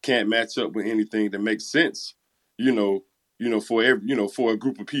that can't match up with anything that makes sense, for every, for a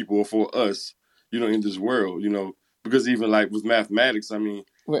group of people or for us, in this world, because even like with mathematics, I mean,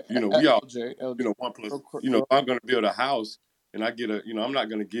 Wait, we all, LJ, 1 plus, if I'm going to build a house and I get I'm not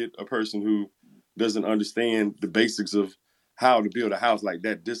going to get a person who doesn't understand the basics of how to build a house like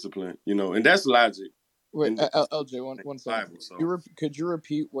that discipline, and that's logic. Wait, LJ, one second. Bible, so. Could you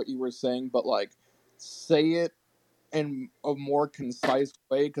repeat what you were saying, but like say it in a more concise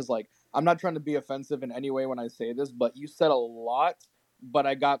way? Because like I'm not trying to be offensive in any way when I say this, but you said a lot, but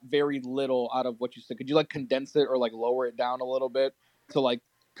I got very little out of what you said. Could you like condense it or like lower it down a little bit to like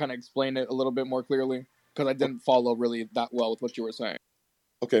kind of explain it a little bit more clearly? Because I didn't follow really that well with what you were saying.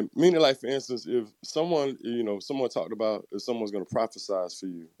 Okay, meaning like, for instance, if someone, someone talked about if someone's going to prophesy for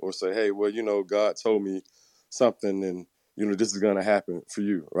you or say, hey, well, God told me something and, this is going to happen for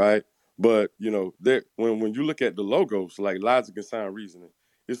you, right? But, when you look at the Logos, like logic and sound reasoning,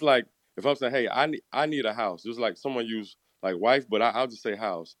 it's like if I'm saying, hey, I need a house, just like someone used like wife, but I'll just say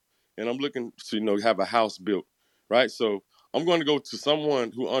house. And I'm looking to, have a house built, right? So I'm going to go to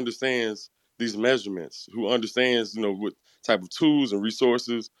someone who understands these measurements, who understands, what type of tools and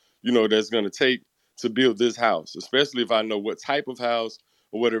resources, that's going to take to build this house, especially if I know what type of house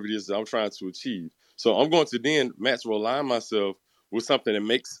or whatever it is that I'm trying to achieve. So I'm going to then match or align myself with something that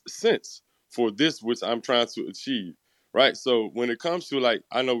makes sense for this, which I'm trying to achieve, right? So when it comes to like,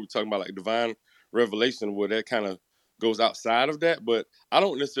 I know we're talking about like divine revelation, where that kind of goes outside of that, but I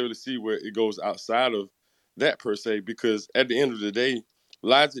don't necessarily see where it goes outside of that per se, because at the end of the day,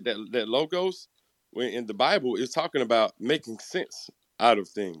 logic, that Logos, when in the Bible, is talking about making sense out of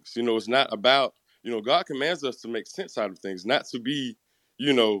things. It's not about, God commands us to make sense out of things, not to be, a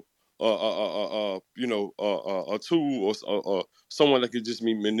tool or someone that could just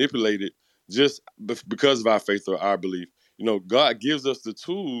be manipulated just because of our faith or our belief. God gives us the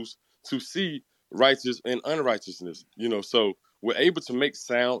tools to see righteous and unrighteousness. So we're able to make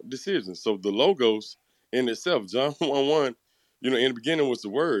sound decisions. So the Logos in itself, John 1:1, in the beginning was the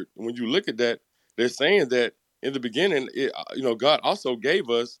Word. And when you look at that, they're saying that in the beginning, God also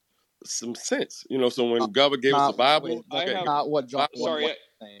gave us some sense. So when God gave us the Bible, not what John was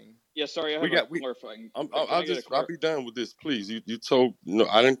saying. Yeah, sorry, I have clarifying. I'll be done with this, please. You told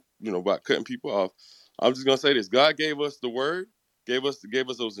I didn't about cutting people off. I'm just gonna say this: God gave us the word, gave us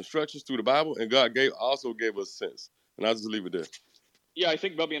those instructions through the Bible, and God also gave us sense. And I'll just leave it there. Yeah, I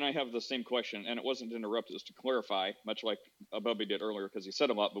think Bubby and I have the same question, and it wasn't to interrupt, it was to clarify, much like Bubby did earlier, because he said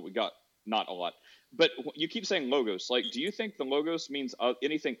a lot, but we got not a lot. But you keep saying logos. Like, do you think the logos means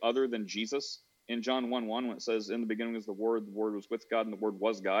anything other than Jesus in John 1:1 when it says, in the beginning was the Word was with God, and the Word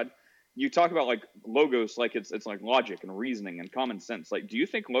was God? You talk about like logos like it's like logic and reasoning and common sense. Like, do you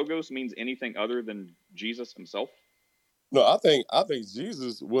think logos means anything other than Jesus himself? No, I think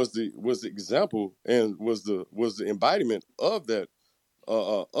Jesus was the example and was the embodiment of that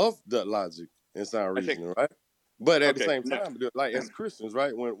logic and sound reasoning, right? But at the same time, like as Christians,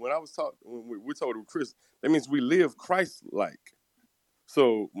 right? When I was taught, when we told Chris, that means we live Christ-like.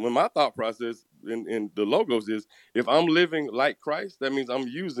 So when my thought process in the logos is, if I'm living like Christ, that means I'm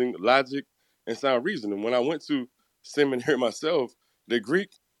using logic and sound reasoning. When I went to seminary myself, the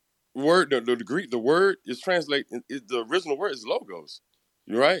Greek word, the word is translated. The original word is logos,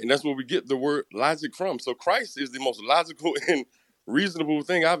 right? And that's where we get the word logic from. So Christ is the most logical and reasonable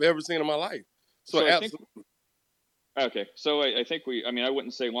thing I've ever seen in my life. So absolutely. Okay, so I think I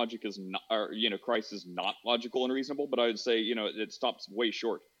wouldn't say logic is not, or, Christ is not logical and reasonable, but I would say, it stops way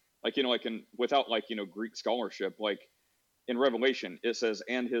short. Like, without Greek scholarship, like in Revelation, it says,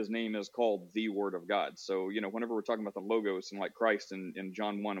 and his name is called the Word of God. So, whenever we're talking about the logos and like Christ in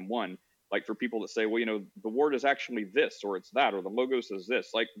John 1:1, like for people that say, well, the word is actually this, or it's that, or the logos is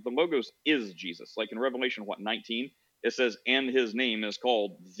this, like the logos is Jesus. Like in Revelation, 19, it says, and his name is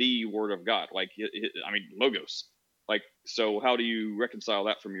called the Word of God. Like, logos. Like, so how do you reconcile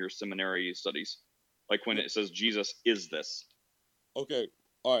that from your seminary studies? Like when it says Jesus is this. Okay.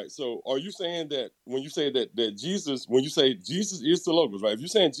 All right. So are you saying that when you say that Jesus, when you say Jesus is the logos, right? If you're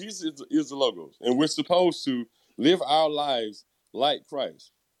saying Jesus is the logos and we're supposed to live our lives like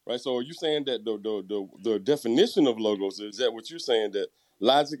Christ, right? So are you saying that the definition of logos, is that what you're saying, that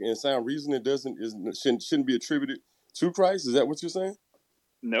logic and sound reasoning shouldn't be attributed to Christ? Is that what you're saying?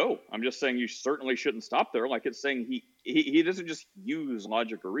 No, I'm just saying you certainly shouldn't stop there. Like it's saying he doesn't just use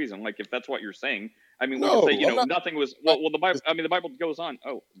logic or reason. Like if that's what you're saying, we could say nothing was well. The Bible. The Bible goes on.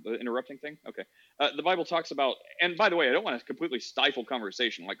 Oh, the interrupting thing. Okay, the Bible talks about. And by the way, I don't want to completely stifle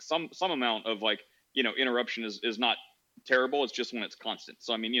conversation. Like some amount of interruption is not terrible. It's just when it's constant.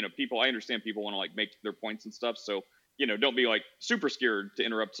 So people. I understand people want to make their points and stuff. So don't be super scared to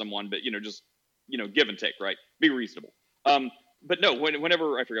interrupt someone, but just give and take. Right? Be reasonable. But no,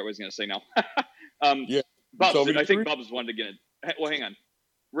 whenever I forgot what I was going to say now. Yeah, I think Bob's wanted to get it. Well, hang on.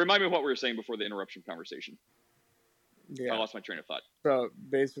 Remind me what we were saying before the interruption conversation. Yeah. I lost my train of thought. So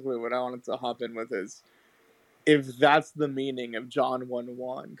basically, what I wanted to hop in with is, if that's the meaning of John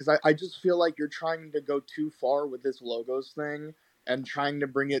 1:1, because I just feel like you're trying to go too far with this logos thing and trying to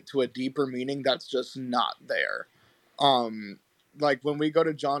bring it to a deeper meaning that's just not there. Like when we go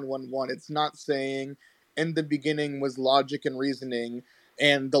to John 1:1, it's not saying, in the beginning was logic and reasoning,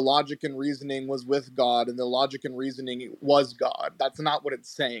 and the logic and reasoning was with God, and the logic and reasoning was God. That's not what it's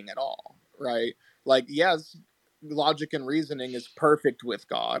saying at all, right? Like, yes, logic and reasoning is perfect with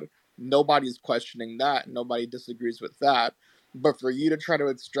God. Nobody's questioning that. Nobody disagrees with that. But for you to try to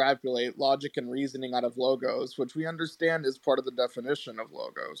extrapolate logic and reasoning out of logos, which we understand is part of the definition of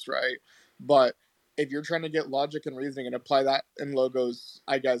logos, right? But if you're trying to get logic and reasoning and apply that in logos,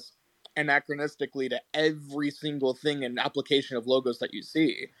 I guess, anachronistically to every single thing and application of logos that you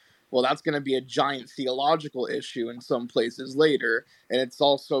see, well, that's going to be a giant theological issue in some places later. And it's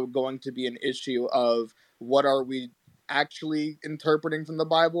also going to be an issue of what are we actually interpreting from the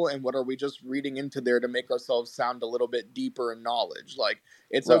Bible and what are we just reading into there to make ourselves sound a little bit deeper in knowledge. Like,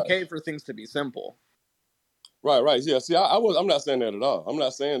 it's okay for things to be simple. Right. Yeah. See, I'm not saying that at all. I'm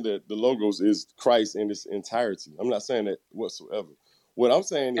not saying that the logos is Christ in its entirety. I'm not saying that whatsoever. What I'm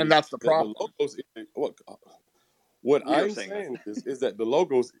saying is, and that's the problem. What I'm saying is that the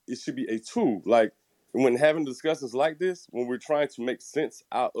logos, it should be a tool. Like when having discussions like this, when we're trying to make sense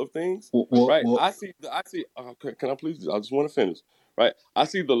out of things, right? I see. Can I please? I just want to finish. Right. I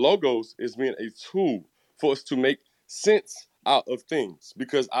see the logos as being a tool for us to make sense out of things,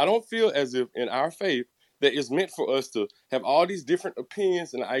 because I don't feel as if in our faith that it's meant for us to have all these different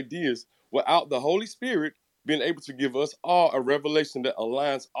opinions and ideas without the Holy Spirit being able to give us all a revelation that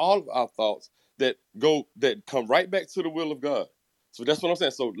aligns all of our thoughts that come right back to the will of God. So that's what I'm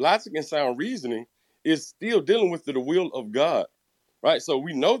saying. So logic and sound reasoning is still dealing with the will of God, right? So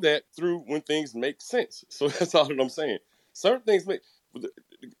we know that through when things make sense. So that's all that I'm saying. Certain things make.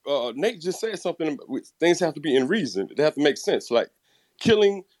 Nate just said something. Things have to be in reason. They have to make sense. Like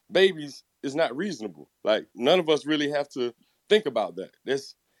killing babies is not reasonable. Like none of us really have to think about that.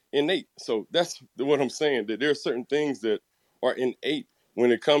 innate. So that's what I'm saying, that there are certain things that are innate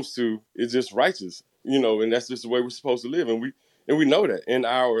when it comes to it's just righteous, and that's just the way we're supposed to live. And we know that. And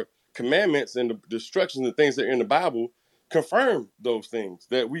our commandments and the instructions and things that are in the Bible confirm those things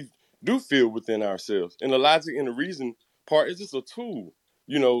that we do feel within ourselves. And the logic and the reason part is just a tool,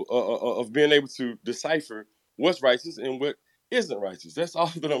 of being able to decipher what's righteous and what isn't righteous. That's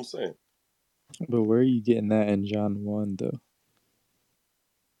all that I'm saying. But where are you getting that in John 1, though?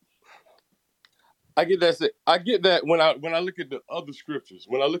 I get that when I look at the other scriptures,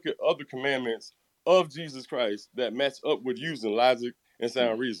 when I look at other commandments of Jesus Christ that match up with using logic and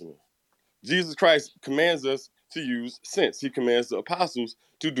sound reasoning. Jesus Christ commands us to use sense. He commands the apostles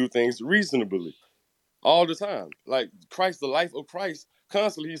to do things reasonably all the time. Like Christ, the life of Christ,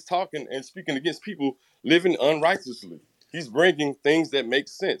 constantly he's talking and speaking against people living unrighteously. He's bringing things that make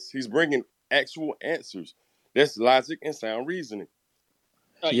sense. He's bringing actual answers. That's logic and sound reasoning.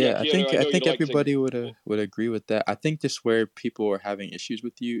 Yeah, I think everybody would agree with that. I think just where people are having issues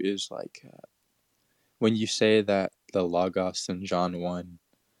with you is like when you say that the Logos in John 1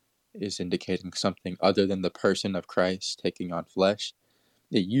 is indicating something other than the person of Christ taking on flesh.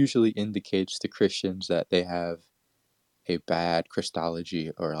 It usually indicates to Christians that they have a bad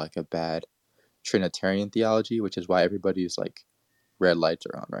Christology or like a bad Trinitarian theology, which is why everybody's like red lights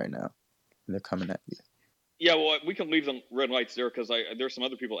are on right now and they're coming at you. Yeah, well, we can leave the red lights there because there's some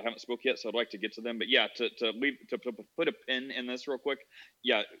other people that haven't spoke yet, so I'd like to get to them. But yeah, to put a pin in this real quick.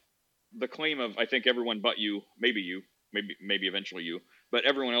 Yeah, the claim of I think everyone but you, maybe eventually you, but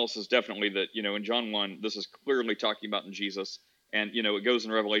everyone else is definitely that in John 1, this is clearly talking about in Jesus, and it goes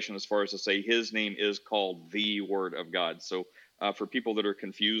in Revelation as far as to say His name is called the Word of God. So for people that are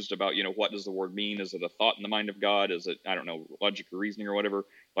confused about what does the word mean, is it a thought in the mind of God? Is it logic or reasoning or whatever?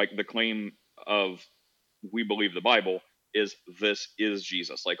 Like the claim of we believe the Bible is this is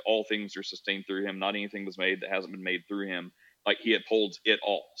Jesus. Like all things are sustained through Him. Not anything was made that hasn't been made through Him. Like He upholds it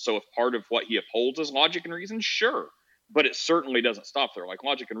all. So if part of what He upholds is logic and reason, sure. But it certainly doesn't stop there. Like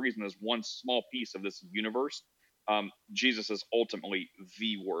logic and reason is one small piece of this universe. Jesus is ultimately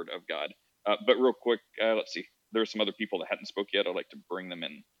the Word of God. But real quick, let's see. There are some other people that hadn't spoke yet. I'd like to bring them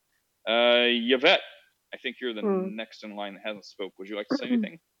in. Yvette, I think you're the next in line that hasn't spoke. Would you like to say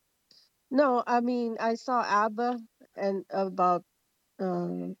anything? No, I mean, I saw Abba and about,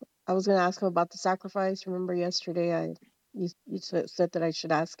 I was going to ask him about the sacrifice. Remember yesterday you said that I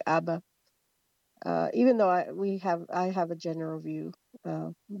should ask Abba, even though I have a general view,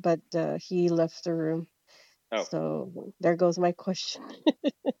 but he left the room. Oh. So there goes my question.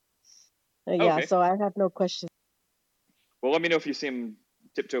 Yeah, okay. So I have no question. Well, let me know if you see him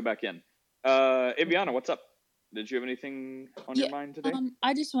tiptoe back in. Aviana, what's up? Did you have anything on your mind today?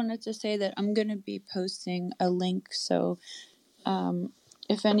 I just wanted to say that I'm going to be posting a link. So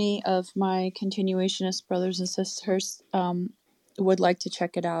if any of my continuationist brothers and sisters would like to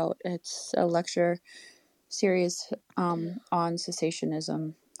check it out, it's a lecture series on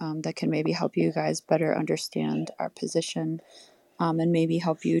cessationism that can maybe help you guys better understand our position and maybe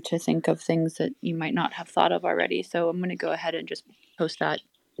help you to think of things that you might not have thought of already. So I'm going to go ahead and just post that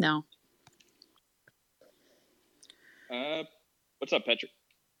now. What's up, Patrick?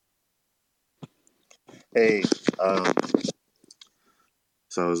 Hey,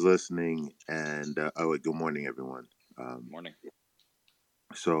 so I was listening, and good morning, everyone. Morning.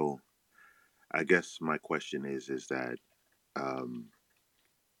 So, I guess my question is that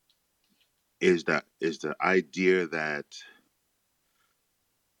is the idea that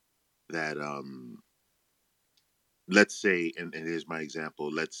let's say, and here's my example.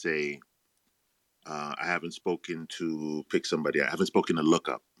 Let's say I haven't spoken to Look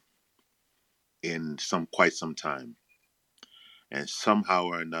Up in quite some time, and somehow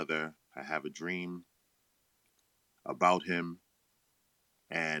or another I have a dream about him,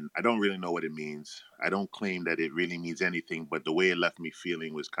 and I don't really know what it means. I don't claim that it really means anything, but the way it left me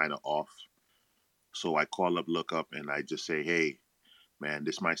feeling was kind of off. So I call up Look Up and I just say, hey man,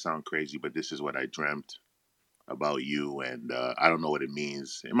 this might sound crazy, but this is what I dreamt about you, and I don't know what it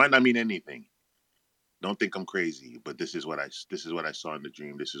means. It might not mean anything. Don't think I'm crazy, but this is what I saw in the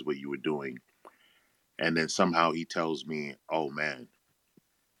dream. This is what you were doing. And then somehow he tells me, oh man.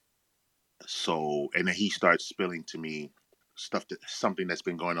 So, and then he starts spilling to me something that's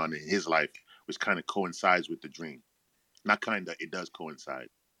been going on in his life, which kind of coincides with the dream. Not kind of, it does coincide.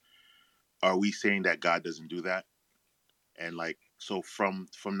 Are we saying that God doesn't do that? And like, so from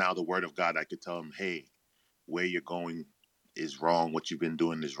now, the word of God, I could tell him, hey, where you're going is wrong. What you've been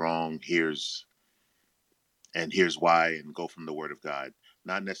doing is wrong. Here's why, and go from the word of God.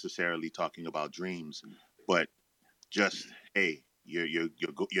 Not necessarily talking about dreams, but just, hey,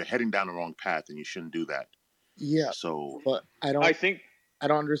 you're heading down the wrong path, and you shouldn't do that. Yeah. So, but I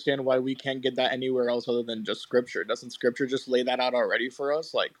don't understand why we can't get that anywhere else other than just Scripture. Doesn't Scripture just lay that out already for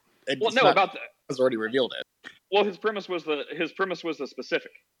us? Like, has already revealed it. Well, his premise was the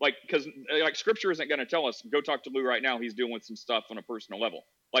specific, like, because like Scripture isn't going to tell us go talk to Lou right now. He's dealing with some stuff on a personal level.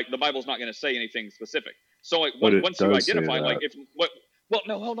 Like the Bible's not going to say anything specific. So like once you identify, like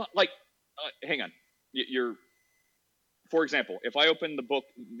no, hold on, like hang on, you're. For example, if I open the book,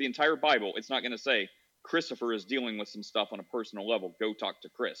 the entire Bible, it's not going to say Christopher is dealing with some stuff on a personal level. Go talk to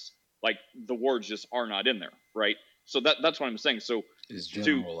Chris. Like the words just are not in there, right? So that's what I'm saying. So it's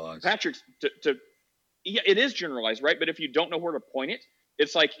generalized. Patrick's yeah, it is generalized, right? But if you don't know where to point it,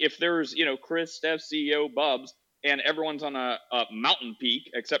 it's like if there's Chris, Steph, CEO, Bubs, and everyone's on a mountain peak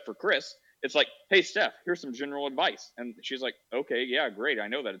except for Chris. It's like, hey, Steph, here's some general advice, and she's like, okay, yeah, great, I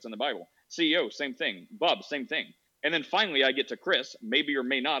know that it's in the Bible. CEO, same thing. Bubs, same thing. And then finally I get to Chris, maybe or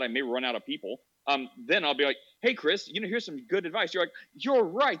may not, I may run out of people. Then I'll be like, hey, Chris, here's some good advice. You're like, you're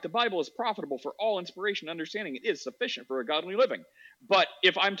right. The Bible is profitable for all inspiration and understanding. It is sufficient for a godly living. But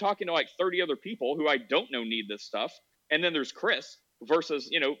if I'm talking to like 30 other people who I don't know need this stuff, and then there's Chris versus,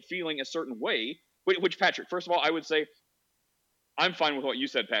 feeling a certain way, which Patrick, first of all, I would say I'm fine with what you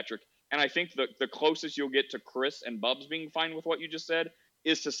said, Patrick. And I think the closest you'll get to Chris and Bubs being fine with what you just said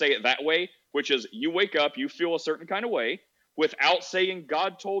is to say it that way, which is you wake up, you feel a certain kind of way without saying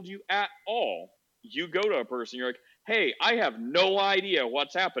God told you at all. You go to a person, you're like, hey, I have no idea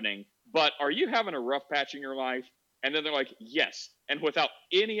what's happening, but are you having a rough patch in your life? And then they're like, yes. And without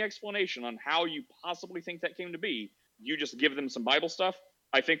any explanation on how you possibly think that came to be, you just give them some Bible stuff.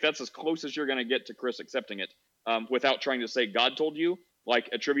 I think that's as close as you're going to get to Chris accepting it without trying to say God told you, like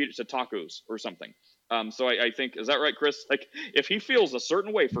attribute it to tacos or something. So I think, is that right, Chris? Like, if he feels a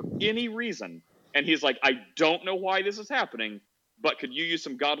certain way for any reason, and he's like, I don't know why this is happening, but could you use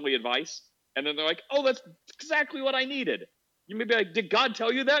some godly advice? And then they're like, oh, that's exactly what I needed. You may be like, did God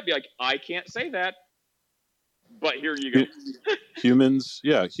tell you that? Be like, I can't say that. But here you go.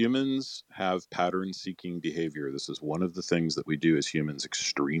 Humans have pattern-seeking behavior. This is one of the things that we do as humans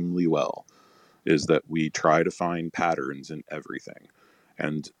extremely well, is that we try to find patterns in everything.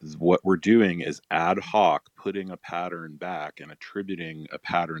 And what we're doing is ad hoc putting a pattern back and attributing a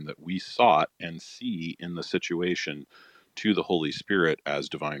pattern that we sought and see in the situation to the Holy Spirit as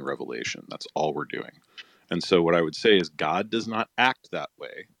divine revelation. That's all we're doing. And so what I would say is God does not act that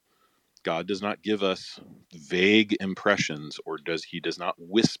way. God does not give us vague impressions, or he does not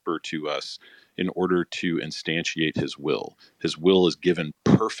whisper to us in order to instantiate his will. His will is given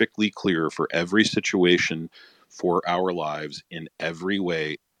perfectly clear for every situation for our lives in every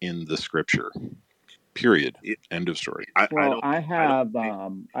way in the Scripture. Period. End of story. I have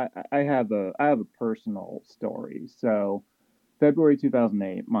a personal story. So February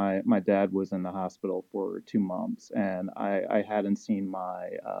 2008, my dad was in the hospital for 2 months, and I hadn't seen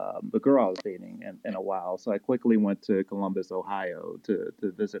the girl I was dating in a while. So I quickly went to Columbus, Ohio to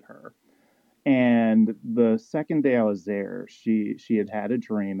visit her. And the second day I was there, she had a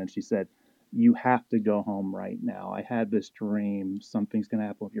dream, and she said, you have to go home right now. I had this dream. Something's going to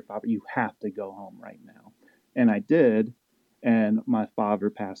happen with your father. You have to go home right now. And I did, and my father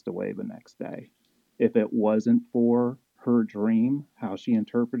passed away the next day. If it wasn't for her dream, how she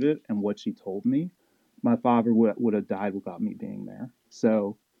interpreted it, and what she told me, my father would have died without me being there.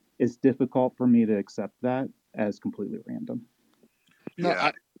 So it's difficult for me to accept that as completely random.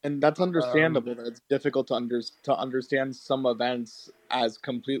 No, and that's understandable. That it's difficult to understand some events as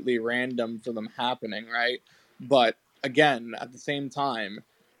completely random for them happening, right? But again, at the same time,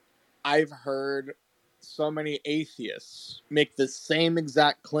 I've heard so many atheists make the same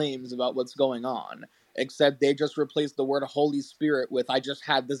exact claims about what's going on, except they just replace the word Holy Spirit with, I just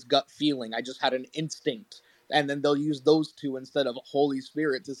had this gut feeling, I just had an instinct. And then they'll use those two instead of Holy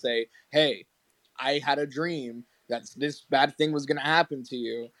Spirit to say, hey, I had a dream that this bad thing was going to happen to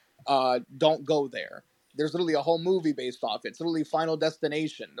you. Don't go there. There's literally a whole movie based off it. It's literally Final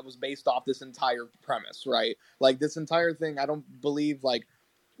Destination that was based off this entire premise, right? Like, this entire thing, I don't believe, like,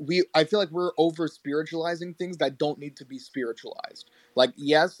 I feel like we're over spiritualizing things that don't need to be spiritualized. Like,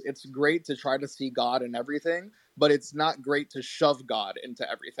 yes, it's great to try to see God in everything, but it's not great to shove God into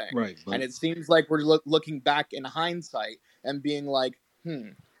everything. Right. And it seems like we're looking back in hindsight and being like,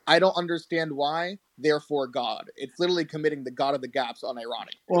 I don't understand why, therefore God. It's literally committing the God of the gaps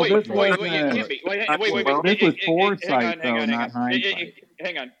unironically. Well, this was foresight, though, not hindsight.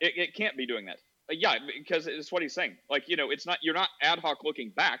 Hang on. It can't be doing that. Yeah, because it's what he's saying. Like, it's not, you're not ad hoc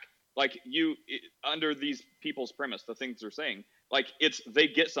looking back. Like, under these people's premise, the things they're saying, like, it's, they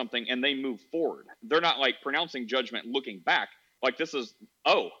get something and they move forward. They're not like pronouncing judgment looking back. Like this is,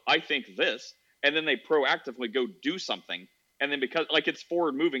 oh, I think this, and then they proactively go do something, and then because like it's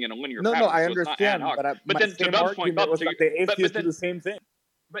forward moving in a linear pattern, I so it's not ad understand, hoc. but But my then to same Bub's point, argument Bub, was to that the but atheists do then the same thing.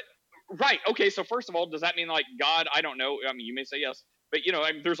 but right, okay. So first of all, does that mean like God? I don't know. I mean, you may say yes, but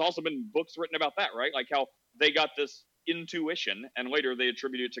I mean, there's also been books written about that, right? Like how they got this intuition, and later they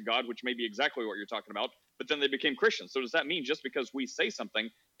attribute it to God, which may be exactly what you're talking about. But then they became Christians. So does that mean just because we say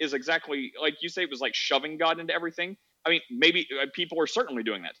something is exactly like you say it was like shoving God into everything? I mean, maybe people are certainly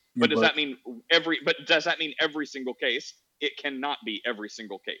doing that. But does that mean does that mean every single case? It cannot be every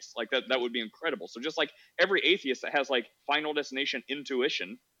single case. Like that would be incredible. So just like every atheist that has like Final Destination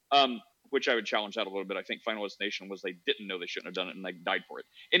intuition, which I would challenge that a little bit. I think Final Destination was they didn't know they shouldn't have done it and they died for it.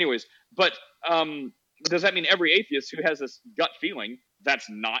 Anyways, but does that mean every atheist who has this gut feeling that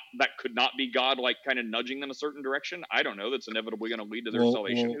could not be God, like kind of nudging them a certain direction? I don't know. That's inevitably going to lead to their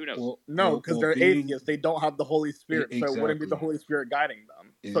salvation. Who knows? No, because they're atheists. They don't have the Holy Spirit, so it wouldn't be the Holy Spirit guiding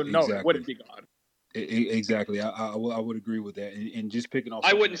them. So no, it wouldn't be God. Exactly. I would agree with that. And just picking off.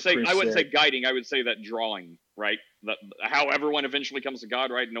 I wouldn't say guiding. I would say that drawing, right? That how everyone eventually comes to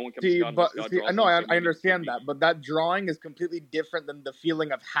God, right? No one comes to God. I understand that, but that drawing is completely different than the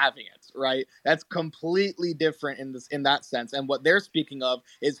feeling of having it, right? That's completely different in that sense. And what they're speaking of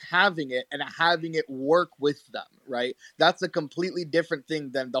is having it and having it work with them, right? That's a completely different thing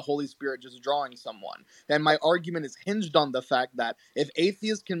than the Holy Spirit just drawing someone. And my argument is hinged on the fact that if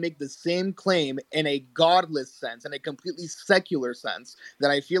atheists can make the same claim in a godless sense, in a completely secular sense, then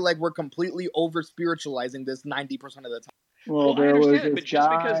I feel like we're completely over spiritualizing this 90% of the time. Well, I understand it, but just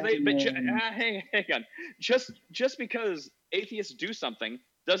because hang on, just because atheists do something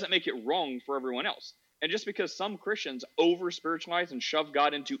doesn't make it wrong for everyone else. And just because some Christians over spiritualize and shove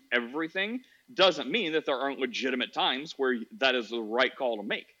God into everything doesn't mean that there aren't legitimate times where that is the right call to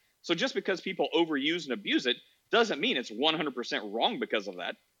make. So just because people overuse and abuse it doesn't mean it's 100% wrong because of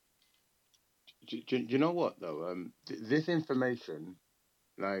that. Do you know what though? This information,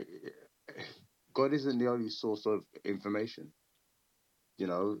 like, God isn't the only source of information.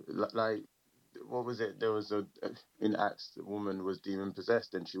 Like, what was it? There was in Acts, the woman was demon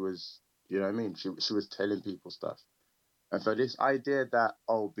possessed, and she was, you know what I mean? She was telling people stuff. And so this idea that,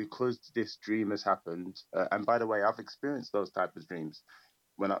 because this dream has happened, and by the way, I've experienced those type of dreams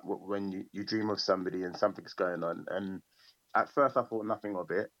when you dream of somebody and something's going on, and at first I thought nothing of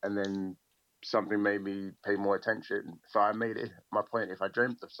it, and then something made me pay more attention. So I made it my point. If I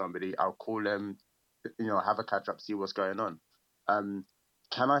dreamt of somebody, I'll call them, have a catch up, see what's going on.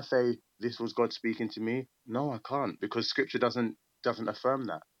 Can I say this was God speaking to me? No, I can't, because Scripture doesn't affirm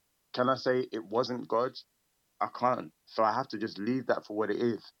that. Can I say it wasn't God? I can't. So I have to just leave that for what it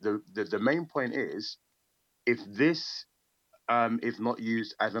is. The main point is, if this is not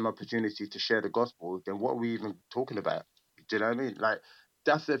used as an opportunity to share the gospel, then what are we even talking about? Do you know what I mean? Like,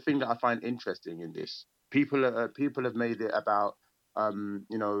 that's the thing that I find interesting in this. People have made it about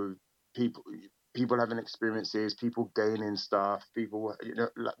people having experiences, people gaining stuff, people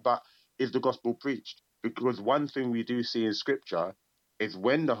but is the gospel preached? Because one thing we do see in Scripture is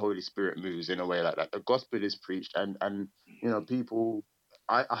when the Holy Spirit moves in a way like that, the gospel is preached, and people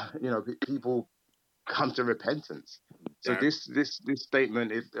people come to repentance. So this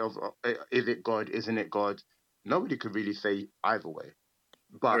statement is it God, isn't it God? Nobody could really say either way.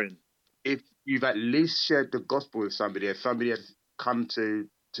 But if you've at least shared the gospel with somebody, if somebody has come to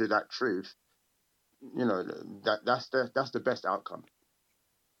that truth, that's the best outcome.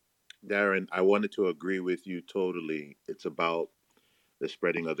 Darren, I wanted to agree with you totally. It's about the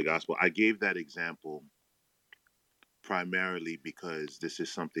spreading of the gospel. I gave that example primarily because this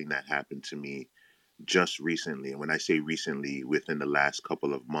is something that happened to me just recently. And when I say recently, within the last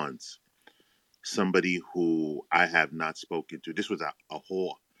couple of months, somebody who I have not spoken to, this was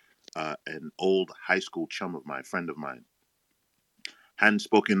an old high school chum of mine, friend of mine. Hadn't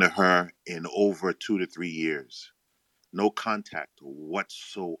spoken to her in over 2 to 3 years. No contact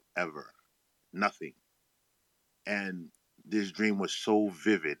whatsoever. Nothing. And this dream was so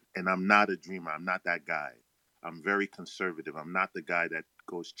vivid. And I'm not a dreamer. I'm not that guy. I'm very conservative. I'm not the guy that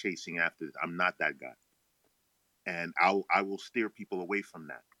goes chasing after it. I'm not that guy. And I will steer people away from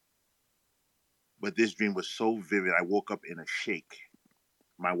that. But this dream was so vivid. I woke up in a shake.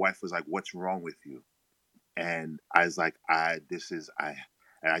 My wife was like, "What's wrong with you?" And I was like,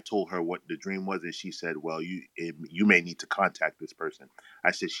 And I told her what the dream was, and she said, "Well, you may need to contact this person." I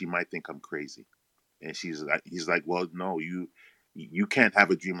said, "She might think I'm crazy," and he's like, "Well, no, you can't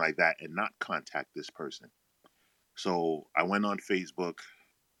have a dream like that and not contact this person." So I went on Facebook,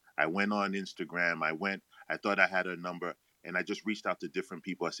 I went on Instagram, I thought I had her number, and I just reached out to different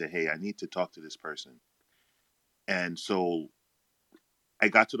people. I said, "Hey, I need to talk to this person." And so I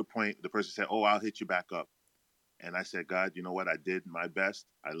got to the point, the person said, "Oh, I'll hit you back up." And I said, "God, you know what? I did my best.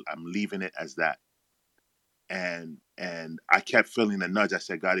 I'm leaving it as that." And I kept feeling the nudge. I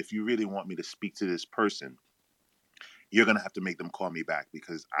said, "God, if you really want me to speak to this person, you're gonna have to make them call me back,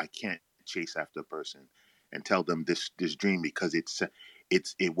 because I can't chase after a person and tell them this dream, because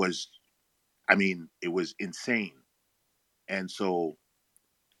it was, I mean, it was insane." And so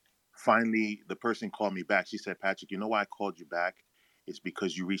finally, the person called me back. She said, "Patrick, you know why I called you back? It's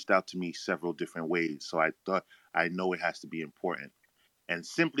because you reached out to me several different ways. So I thought, I know it has to be important." And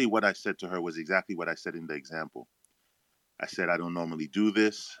simply what I said to her was exactly what I said in the example. I said, "I don't normally do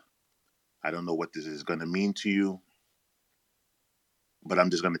this. I don't know what this is going to mean to you, but I'm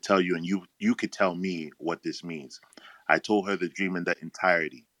just going to tell you, and you could tell me what this means." I told her the dream in the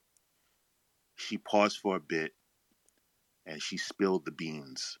entirety. She paused for a bit, and she spilled the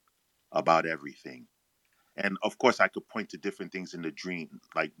beans about everything. And of course, I could point to different things in the dream,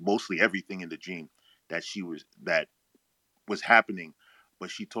 like mostly everything in the dream that was happening. But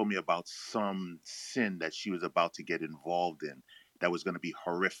she told me about some sin that she was about to get involved in that was going to be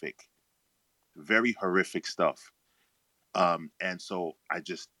horrific, very horrific stuff. And so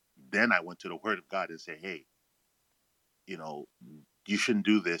then I went to the Word of God and said, "Hey, you know, you shouldn't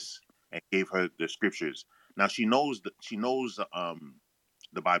do this," and gave her the scriptures. Now she knows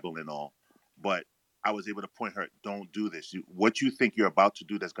the Bible and all, but I was able to point her, "Don't do this. What you think you're about to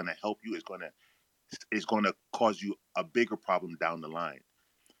do that's going to help you is going to cause you a bigger problem down the line."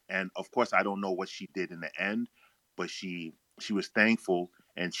 And of course, I don't know what she did in the end, but she was thankful,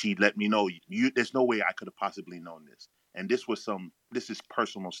 and she let me know, there's no way I could have possibly known this. And this is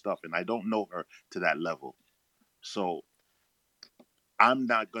personal stuff, and I don't know her to that level. So I'm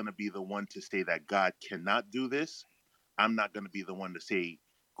not going to be the one to say that God cannot do this. I'm not going to be the one to say,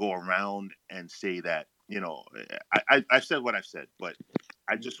 go around and say that, I've said what I've said, but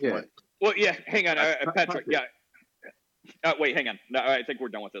I just want. Well, yeah, hang on, Patrick. Yeah. Wait, hang on. No, I think we're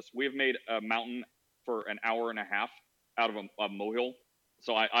done with this. We've made a mountain for an hour and a half out of a molehill.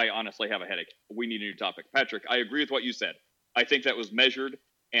 So I honestly have a headache. We need a new topic. Patrick, I agree with what you said. I think that was measured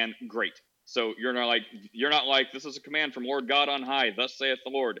and great. So you're not like, this is a command from Lord God on high, thus saith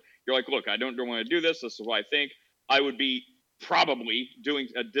the Lord. You're like, look, I don't want to do this. This is what I think. I would be probably doing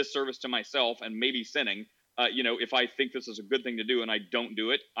a disservice to myself and maybe sinning, if I think this is a good thing to do and I don't do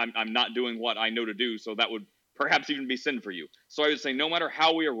it. I'm not doing what I know to do. So that would perhaps even be sin for you. So I would say, no matter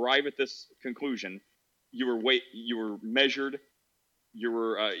how we arrive at this conclusion, you were measured. You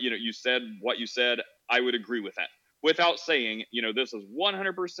were, you said what you said. I would agree with that, without saying, this is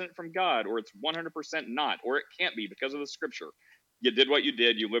 100% from God, or it's 100% not, or it can't be because of the scripture. You did what you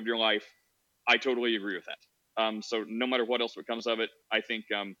did. You lived your life. I totally agree with that. So no matter what else comes of it, I think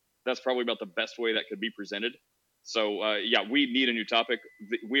that's probably about the best way that could be presented. So yeah, we need a new topic.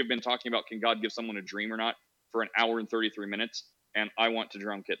 We have been talking about, can God give someone a dream or not, for an hour and 33 minutes, and I want to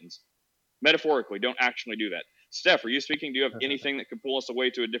drown kittens. Metaphorically, don't actually do that. Steph, are you speaking? Do you have anything that could pull us away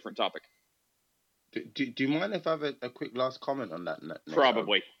to a different topic? Do you mind if I have a quick last comment on that?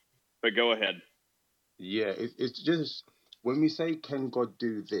 Probably, but go ahead. Yeah, it's just, when we say, can God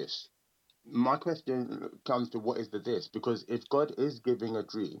do this? My question comes to, what is the this? Because if God is giving a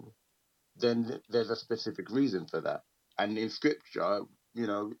dream, then there's a specific reason for that. And in scripture,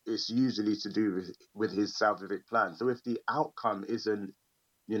 it's usually to do with his salvific plan. So if the outcome isn't,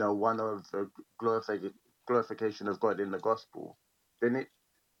 one of glorification of God in the gospel, then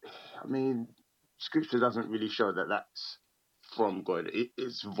scripture doesn't really show that that's from God.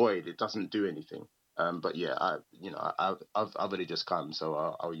 It's void. It doesn't do anything. But yeah, I've already just come,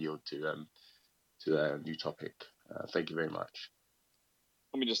 so I'll yield to a new topic. Thank you very much.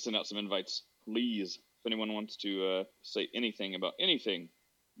 Let me just send out some invites, please. If anyone wants to say anything about anything,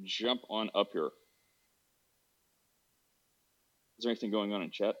 jump on up here. Is there anything going on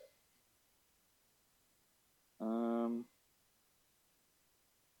in chat?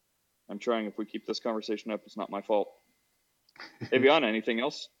 I'm trying. If we keep this conversation up, it's not my fault. Aviana, anything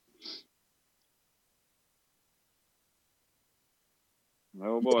else?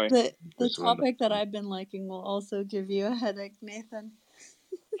 Oh boy. The topic that I've been liking will also give you a headache, Nathan.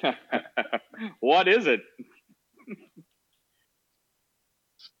 What is it?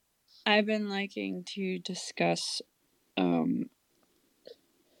 I've been liking to discuss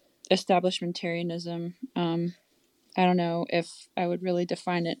establishmentarianism. I don't know if I would really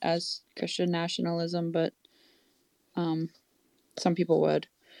define it as Christian nationalism, but some people would.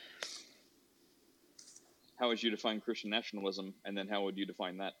 How would you define Christian nationalism, and then how would you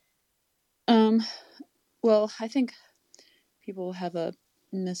define that? Well, I think people have a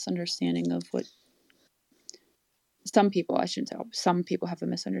misunderstanding of what some people, I shouldn't say all, some people have a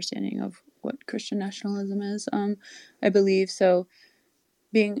misunderstanding of what Christian nationalism is, I believe. So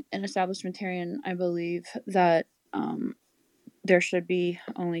being an establishmentarian, I believe that there should be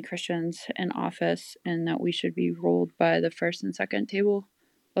only Christians in office, and that we should be ruled by the first and second table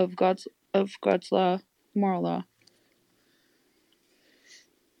of God's law, moral law.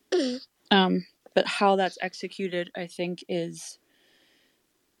 But how that's executed, I think, is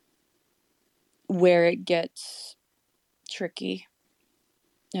where it gets tricky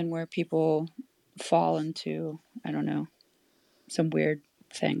and where people fall into, I don't know, some weird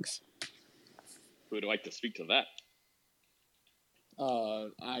things. Who would like to speak to that?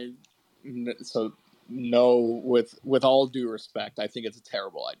 With all due respect, I think it's a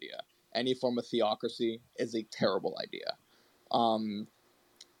terrible idea. Any form of theocracy is a terrible idea.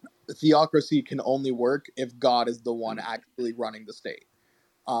 Theocracy can only work if God is the one actually running the state,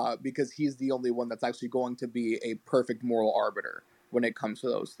 because he's the only one that's actually going to be a perfect moral arbiter when it comes to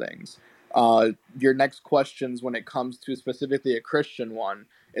those things. Your next questions when it comes to specifically a Christian one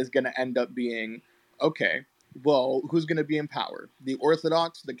is going to end up being, okay, well, who's going to be in power? The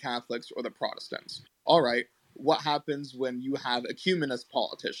Orthodox, the Catholics, or the Protestants? All right. What happens when you have ecumenist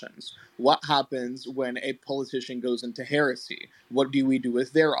politicians? What happens when a politician goes into heresy? What do we do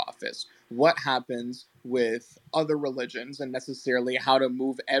with their office? What happens with other religions, and necessarily how to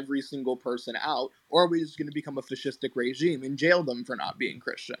move every single person out? Or are we just going to become a fascistic regime and jail them for not being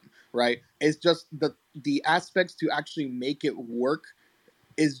Christian, right? It's just the aspects to actually make it work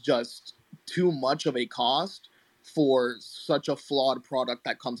is just too much of a cost for such a flawed product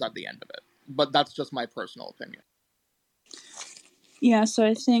that comes at the end of it. But that's just my personal opinion. Yeah, so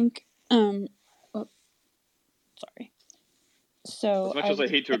I think, sorry. So as much as I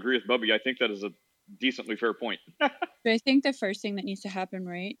hate to agree with Bubby, I think that is a decently fair point. But I think the first thing that needs to happen,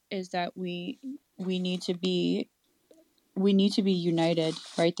 right, is that we need to be united,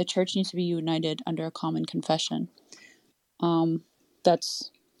 right? The church needs to be united under a common confession.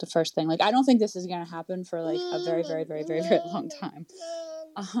 That's the first thing. Like, I don't think this is going to happen for like a very, very, very, very, very long time.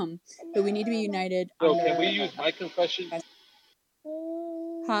 But we need to be united. So can we use my confession?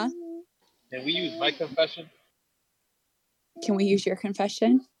 Huh? Can we use my confession? Can we use your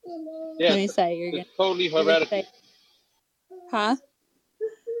confession? Yes. Let me say, you're totally heretical. Huh?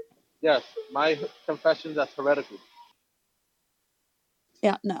 Yes, my confession, that's heretical.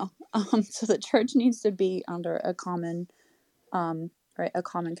 Yeah, no. So the church needs to be under a common, right, a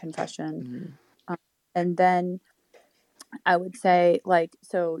common confession. Mm-hmm. And then I would say, like,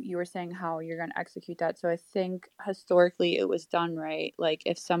 so you were saying how you're going to execute that. So I think historically it was done right. Like,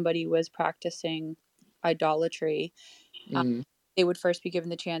 if somebody was practicing idolatry, they would first be given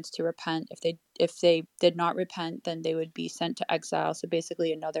the chance to repent. If they did not repent, then they would be sent to exile. So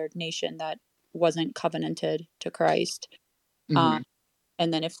basically another nation that wasn't covenanted to Christ. And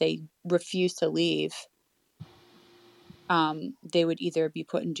then if they refused to leave, they would either be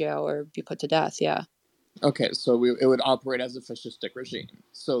put in jail or be put to death. Yeah. Okay, so it would operate as a fascistic regime.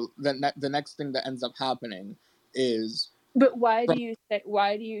 So then the next thing that ends up happening is. But why do you say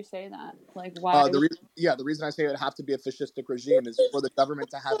that? Like, why? The reason I say it would have to be a fascistic regime is for the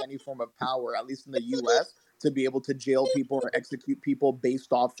government to have any form of power, at least in the U.S., to be able to jail people or execute people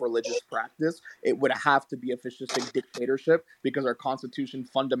based off religious practice. It would have to be a fascistic dictatorship because our Constitution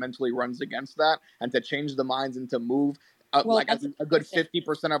fundamentally runs against that. And to change the minds and to move a good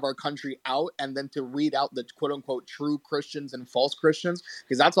 50% of our country out, and then to read out the quote-unquote true Christians and false Christians,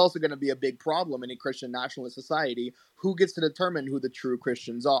 because that's also going to be a big problem in a Christian nationalist society. Who gets to determine who the true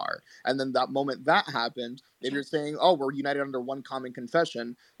Christians are? And then that moment that happened, if you're saying, oh, we're united under one common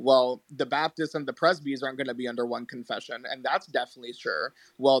confession, well, the Baptists and the Presbys aren't going to be under one confession, and that's definitely sure.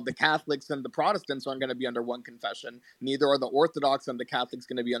 Well, the Catholics and the Protestants aren't going to be under one confession. Neither are the Orthodox and the Catholics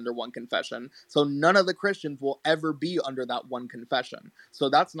going to be under one confession. So none of the Christians will ever be under that one confession. So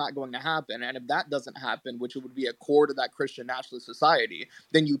that's not going to happen. And if that doesn't happen, which would be a core to that Christian nationalist society,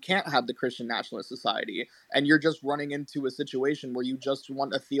 then you can't have the Christian nationalist society. And you're just running into a situation where you just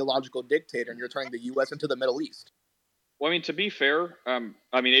want a theological dictator and you're turning the U.S. into the Middle East. Well, I mean, to be fair,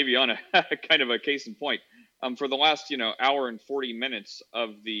 Aviana, kind of a case in point. For the last, hour and 40 minutes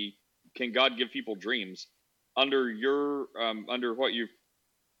of the "Can God Give People Dreams," under your kind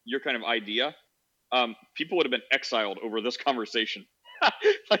of idea, people would have been exiled over this conversation.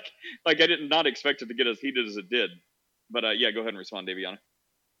 like I did not expect it to get as heated as it did. But go ahead and respond, Aviana.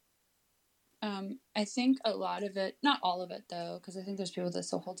 I think a lot of it, not all of it though, because I think there's people that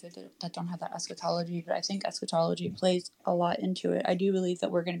still hold to it that don't have that eschatology, but I think eschatology plays a lot into it. I do believe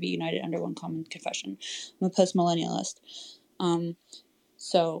that we're going to be united under one common confession. I'm a postmillennialist.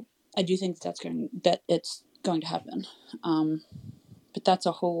 So I do think that it's going to happen. But that's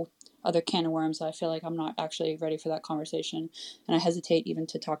a whole other can of worms that I feel like I'm not actually ready for that conversation. And I hesitate even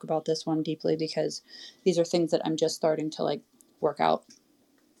to talk about this one deeply because these are things that I'm just starting to like work out.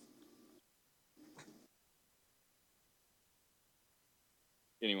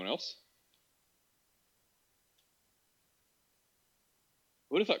 Anyone else?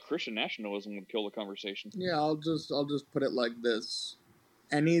 What if that Christian nationalism would kill the conversation? Yeah, I'll just put it like this.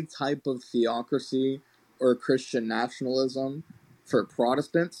 Any type of theocracy or Christian nationalism for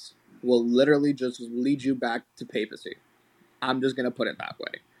Protestants will literally just lead you back to papacy. I'm just going to put it that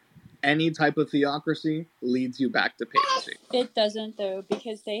way. Any type of theocracy leads you back to papacy. It doesn't, though,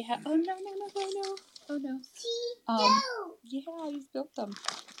 because they have... Oh, no. Yeah, he's built them.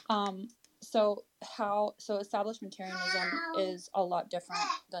 So establishmentarianism is a lot different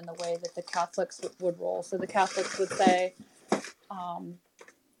than the way that the Catholics would roll. So the Catholics would say,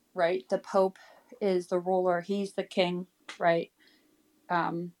 right, the Pope is the ruler, he's the king, right?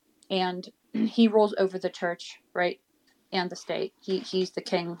 And he rules over the church, right? And the state. He's the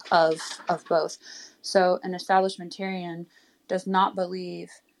king of both. So an establishmentarian does not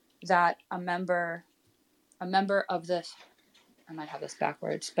believe that a member of this, I might have this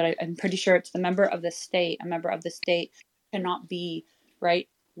backwards, but I'm pretty sure it's a member of the state cannot be right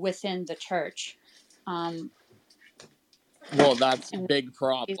within the church. Well, that's a big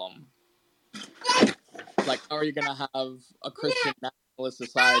problem. Like, how are you going to have a Christian nationalist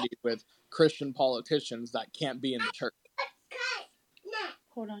society with Christian politicians that can't be in the church?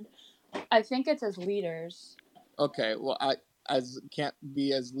 Hold on. I think it's as leaders. Okay, well, can't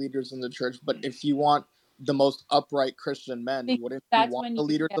be as leaders in the church, but if you want the most upright Christian men, wouldn't you want the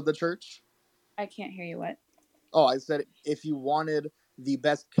leaders of the church? I can't hear you. What? Oh, I said if you wanted the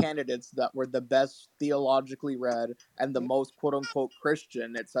best candidates that were the best theologically read and the most quote-unquote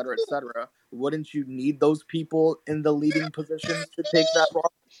Christian, etc., wouldn't you need those people in the leading positions to take that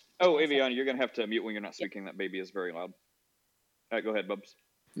role? Oh, Aviana, you're going to have to mute when you're not speaking. That baby is very loud. All right, go ahead, Bubs.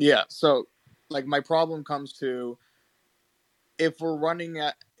 Yeah, so, like, my problem comes to if we're running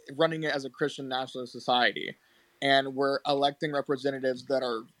it as a Christian nationalist society and we're electing representatives that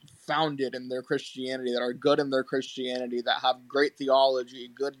are founded in their Christianity, that are good in their Christianity, that have great theology,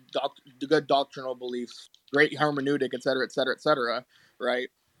 good doctrinal beliefs, great hermeneutic, etc., right?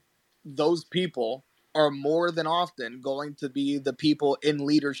 Those people are more than often going to be the people in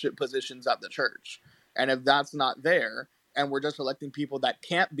leadership positions at the church. And if that's not there, and we're just electing people that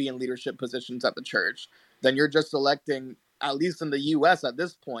can't be in leadership positions at the church, then you're just electing, at least in the U.S. at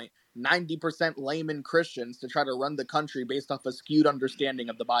this point, 90% layman Christians to try to run the country based off a skewed understanding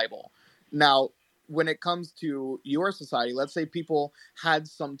of the Bible. Now, when it comes to your society, let's say people had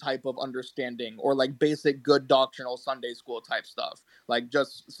some type of understanding or like basic good doctrinal Sunday school type stuff, like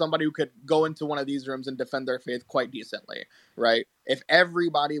just somebody who could go into one of these rooms and defend their faith quite decently, right? If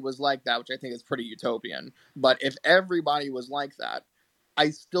everybody was like that, which I think is pretty utopian, but if everybody was like that,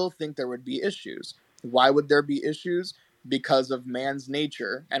 I still think there would be issues. Why would there be issues? Because of man's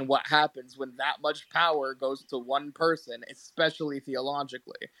nature and what happens when that much power goes to one person, especially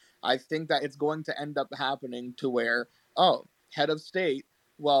theologically. I think that it's going to end up happening to where, head of state,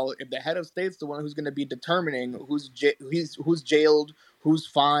 well, if the head of state's the one who's going to be determining who's jailed, who's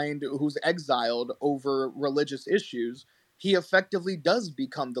fined, who's exiled over religious issues, he effectively does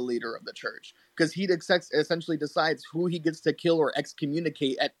become the leader of the church because he essentially decides who he gets to kill or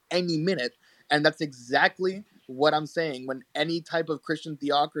excommunicate at any minute. And that's exactly what I'm saying when any type of Christian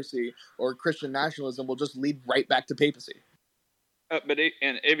theocracy or Christian nationalism will just lead right back to papacy. But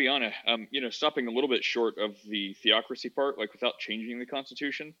Aviana, stopping a little bit short of the theocracy part, like without changing the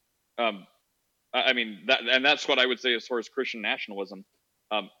Constitution, I mean, that's what I would say as far as Christian nationalism,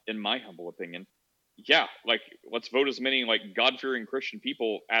 in my humble opinion. Yeah, like, let's vote as many, like, God-fearing Christian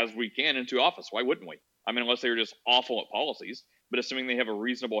people as we can into office. Why wouldn't we? I mean, unless they were just awful at policies, but assuming they have a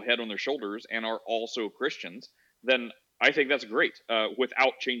reasonable head on their shoulders and are also Christians, then I think that's great,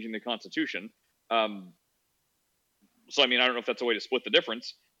 without changing the Constitution. So, I mean, I don't know if that's a way to split the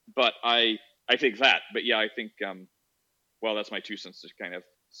difference, but I think that. But yeah, I think, that's my 2 cents to kind of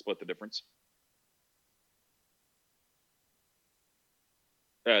split the difference.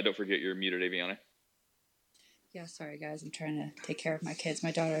 Don't forget you're muted, Aviana. Yeah, sorry guys, I'm trying to take care of my kids.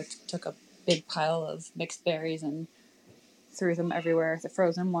 My daughter took a big pile of mixed berries and threw them everywhere, the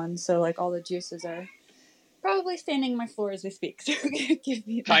frozen ones, so like all the juices are probably staining my floor as we speak. So give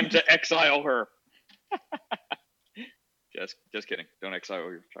me time to exile her. Just kidding. Don't exile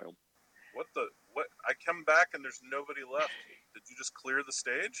your child. What? I come back and there's nobody left. Did you just clear the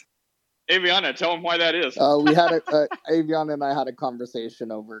stage? Aviana, tell him why that is. We had Aviana and I had a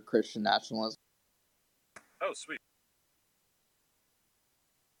conversation over Christian nationalism. Oh, sweet.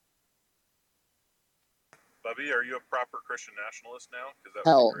 Bubby, are you a proper Christian nationalist now? Because that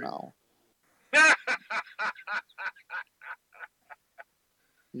Hell would be great.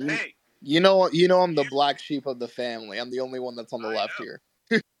 no. Hey, you know I'm the black sheep of the family. I'm the only one that's on the left here.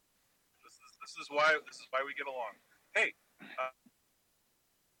 This is why we get along. Hey,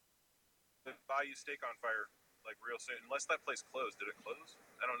 buy you Steak on Fire like real soon. Unless that place closed. Did it close?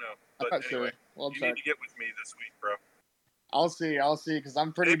 I don't know. But anyway, sure. Well, you need to get with me this week, bro. I'll see, because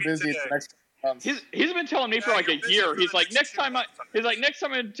I'm pretty busy the next month. He's been telling me for like a year. He's like, next time I'm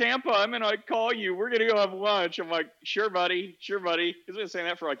in Tampa, I'm gonna call you. We're gonna go have lunch. I'm like, sure, buddy. He's been saying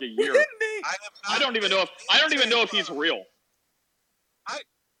that for like a year. I don't even know if he's real.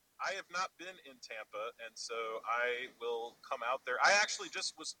 I have not been in Tampa, and so I will come out there. I actually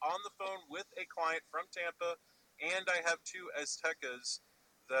just was on the phone with a client from Tampa, and I have 2 Aztecas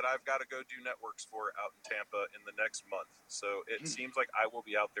that I've got to go do networks for out in Tampa in the next month. So it seems like I will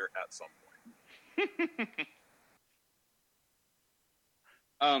be out there at some point.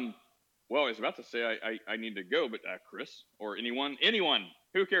 Well, I was about to say I need to go, but Chris or anyone,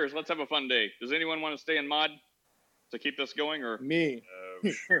 who cares? Let's have a fun day. Does anyone want to stay in mod to keep this going, or me?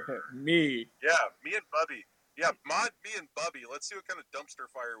 Sure. Me. Yeah, me and Bubby. Yeah, mod me and Bubby. Let's see what kind of dumpster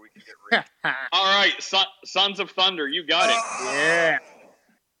fire we can get rid of. All right, Sons of Thunder, you got it. Yeah.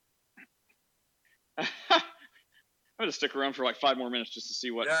 I'm gonna stick around for like 5 more minutes just to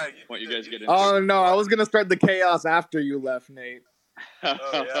see what you guys get into. Oh no, I was gonna start the chaos after you left, Nate. Oh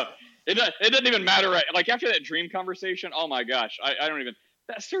yeah. It doesn't even matter. Right? Like after that dream conversation, oh my gosh, I don't even.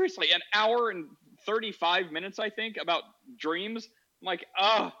 Seriously, an hour and 35 minutes, I think, about dreams. I'm like,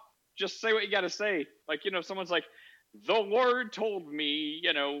 just say what you got to say. Like, if someone's like, the Lord told me,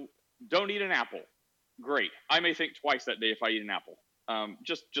 don't eat an apple. Great. I may think twice that day if I eat an apple.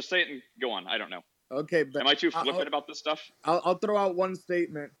 Just say it and go on. I don't know. Okay, but am I too flippant about this stuff? I'll throw out one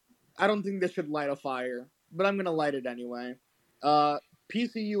statement. I don't think they should light a fire, but I'm gonna light it anyway.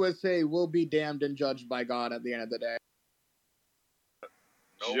 PCUSA will be damned and judged by God at the end of the day.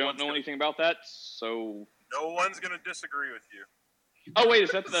 You don't know anything about that, so no one's gonna disagree with you. Oh wait, is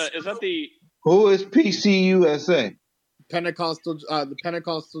that the? Who is PCUSA? The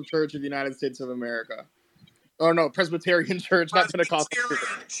Pentecostal Church of the United States of America. Oh no, Presbyterian Church, not Pentecostal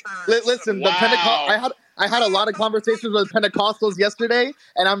Church. Listen, wow. I had a lot of conversations with Pentecostals yesterday,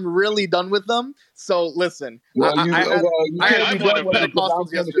 and I'm really done with them. So listen, I had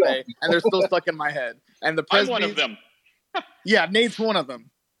Pentecostals yesterday, and they're still stuck in my head. And the I'm one of them. Yeah, Nate's one of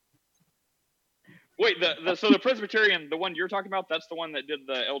them. Wait, so the Presbyterian, the one you're talking about, that's the one that did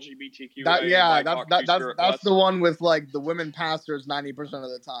the LGBTQ. That's the one with like the women pastors 90% of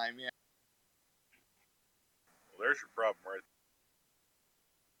the time. Yeah. Well, there's your problem, right?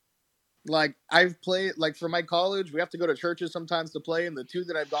 Like I've played, like for my college, we have to go to churches sometimes to play, and the 2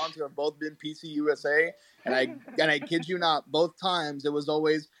 that I've gone to have both been PCUSA, and I kid you not, both times it was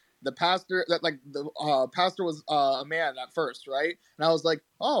always the pastor the pastor was a man at first, right? And I was like,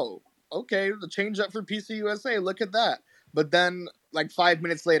 oh. Okay, the change up for PCUSA. Look at that. But then, like 5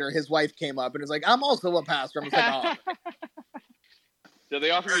 minutes later, his wife came up and was like, "I'm also a pastor." I'm just like, "Oh." Did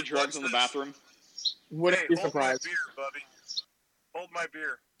they offer you drugs in the bathroom? Wouldn't be surprised. Hold my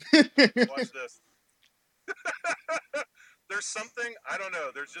beer. Watch this. There's something, I don't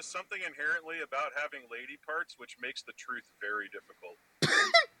know. There's just something inherently about having lady parts which makes the truth very difficult.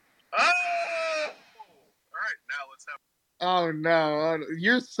 All right, now let's have. Oh no!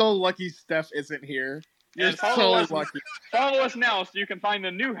 You're so lucky Steph isn't here. You're so lucky. Follow us now so you can find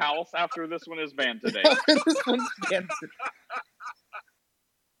the new house after this one is banned today. This one's banned today.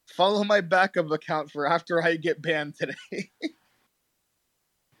 Follow my backup account for after I get banned today.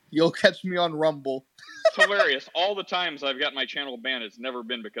 You'll catch me on Rumble. It's hilarious. All the times I've got my channel banned, it's never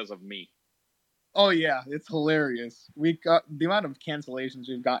been because of me. Oh yeah, it's hilarious. We got the amount of cancellations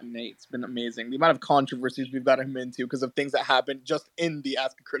we've gotten, Nate. It's been amazing. The amount of controversies we've got him into because of things that happened just in the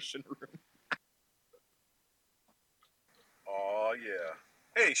Ask a Christian room. Oh yeah.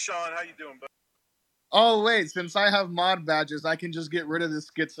 Hey Sean, how you doing, bud? Oh wait, since I have mod badges, I can just get rid of this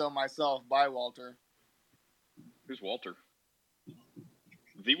schizo myself. Bye, Walter. Who's Walter?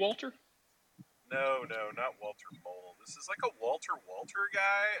 The Walter? No, not Walter Mole. This is like a Walter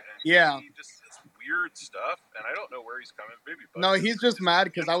guy, and he just says weird stuff, and I don't know where he's coming. Maybe. No, he's just mad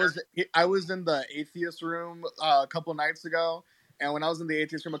because I was in the atheist room a couple nights ago, and when I was in the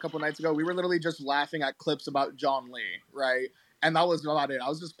atheist room a couple nights ago, we were literally just laughing at clips about John Lee, right? And that was about it. I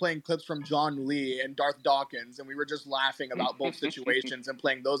was just playing clips from John Lee and Darth Dawkins, and we were just laughing about both situations and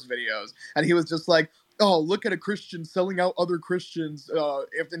playing those videos. And he was just like, oh, look at a Christian selling out other Christians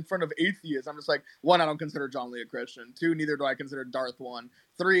if in front of atheists. I'm just like, 1, I don't consider John Lee a Christian. 2, neither do I consider Darth one.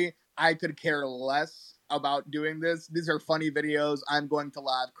 3, I could care less about doing this. These are funny videos. I'm going to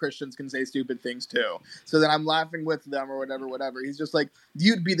laugh. Christians can say stupid things too. So then I'm laughing with them or whatever. He's just like,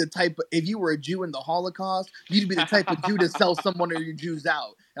 you'd be the type, if you were a Jew in the Holocaust, you'd be the type of Jew to sell someone of your Jews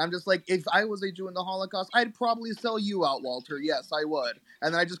out. And I'm just like, if I was a Jew in the Holocaust, I'd probably sell you out, Walter. Yes, I would.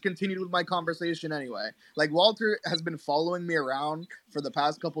 And then I just continued with my conversation anyway. Like, Walter has been following me around for the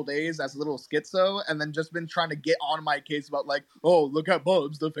past couple days as a little schizo, and then just been trying to get on my case about like, oh, look at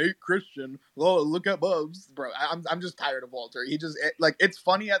Bubs, the fake Christian. Oh, look at Bubs. Bro, I'm just tired of Walter. He just, it's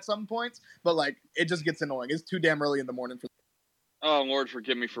funny at some points, but like, it just gets annoying. It's too damn early in the morning for. Oh, Lord,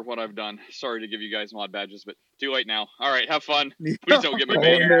 forgive me for what I've done. Sorry to give you guys mod badges, but too late now. All right, have fun. Please don't get me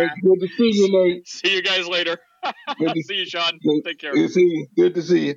banned. Nate, good to see you, Nate. See you guys later. See you, Sean. Take care. Good to see you.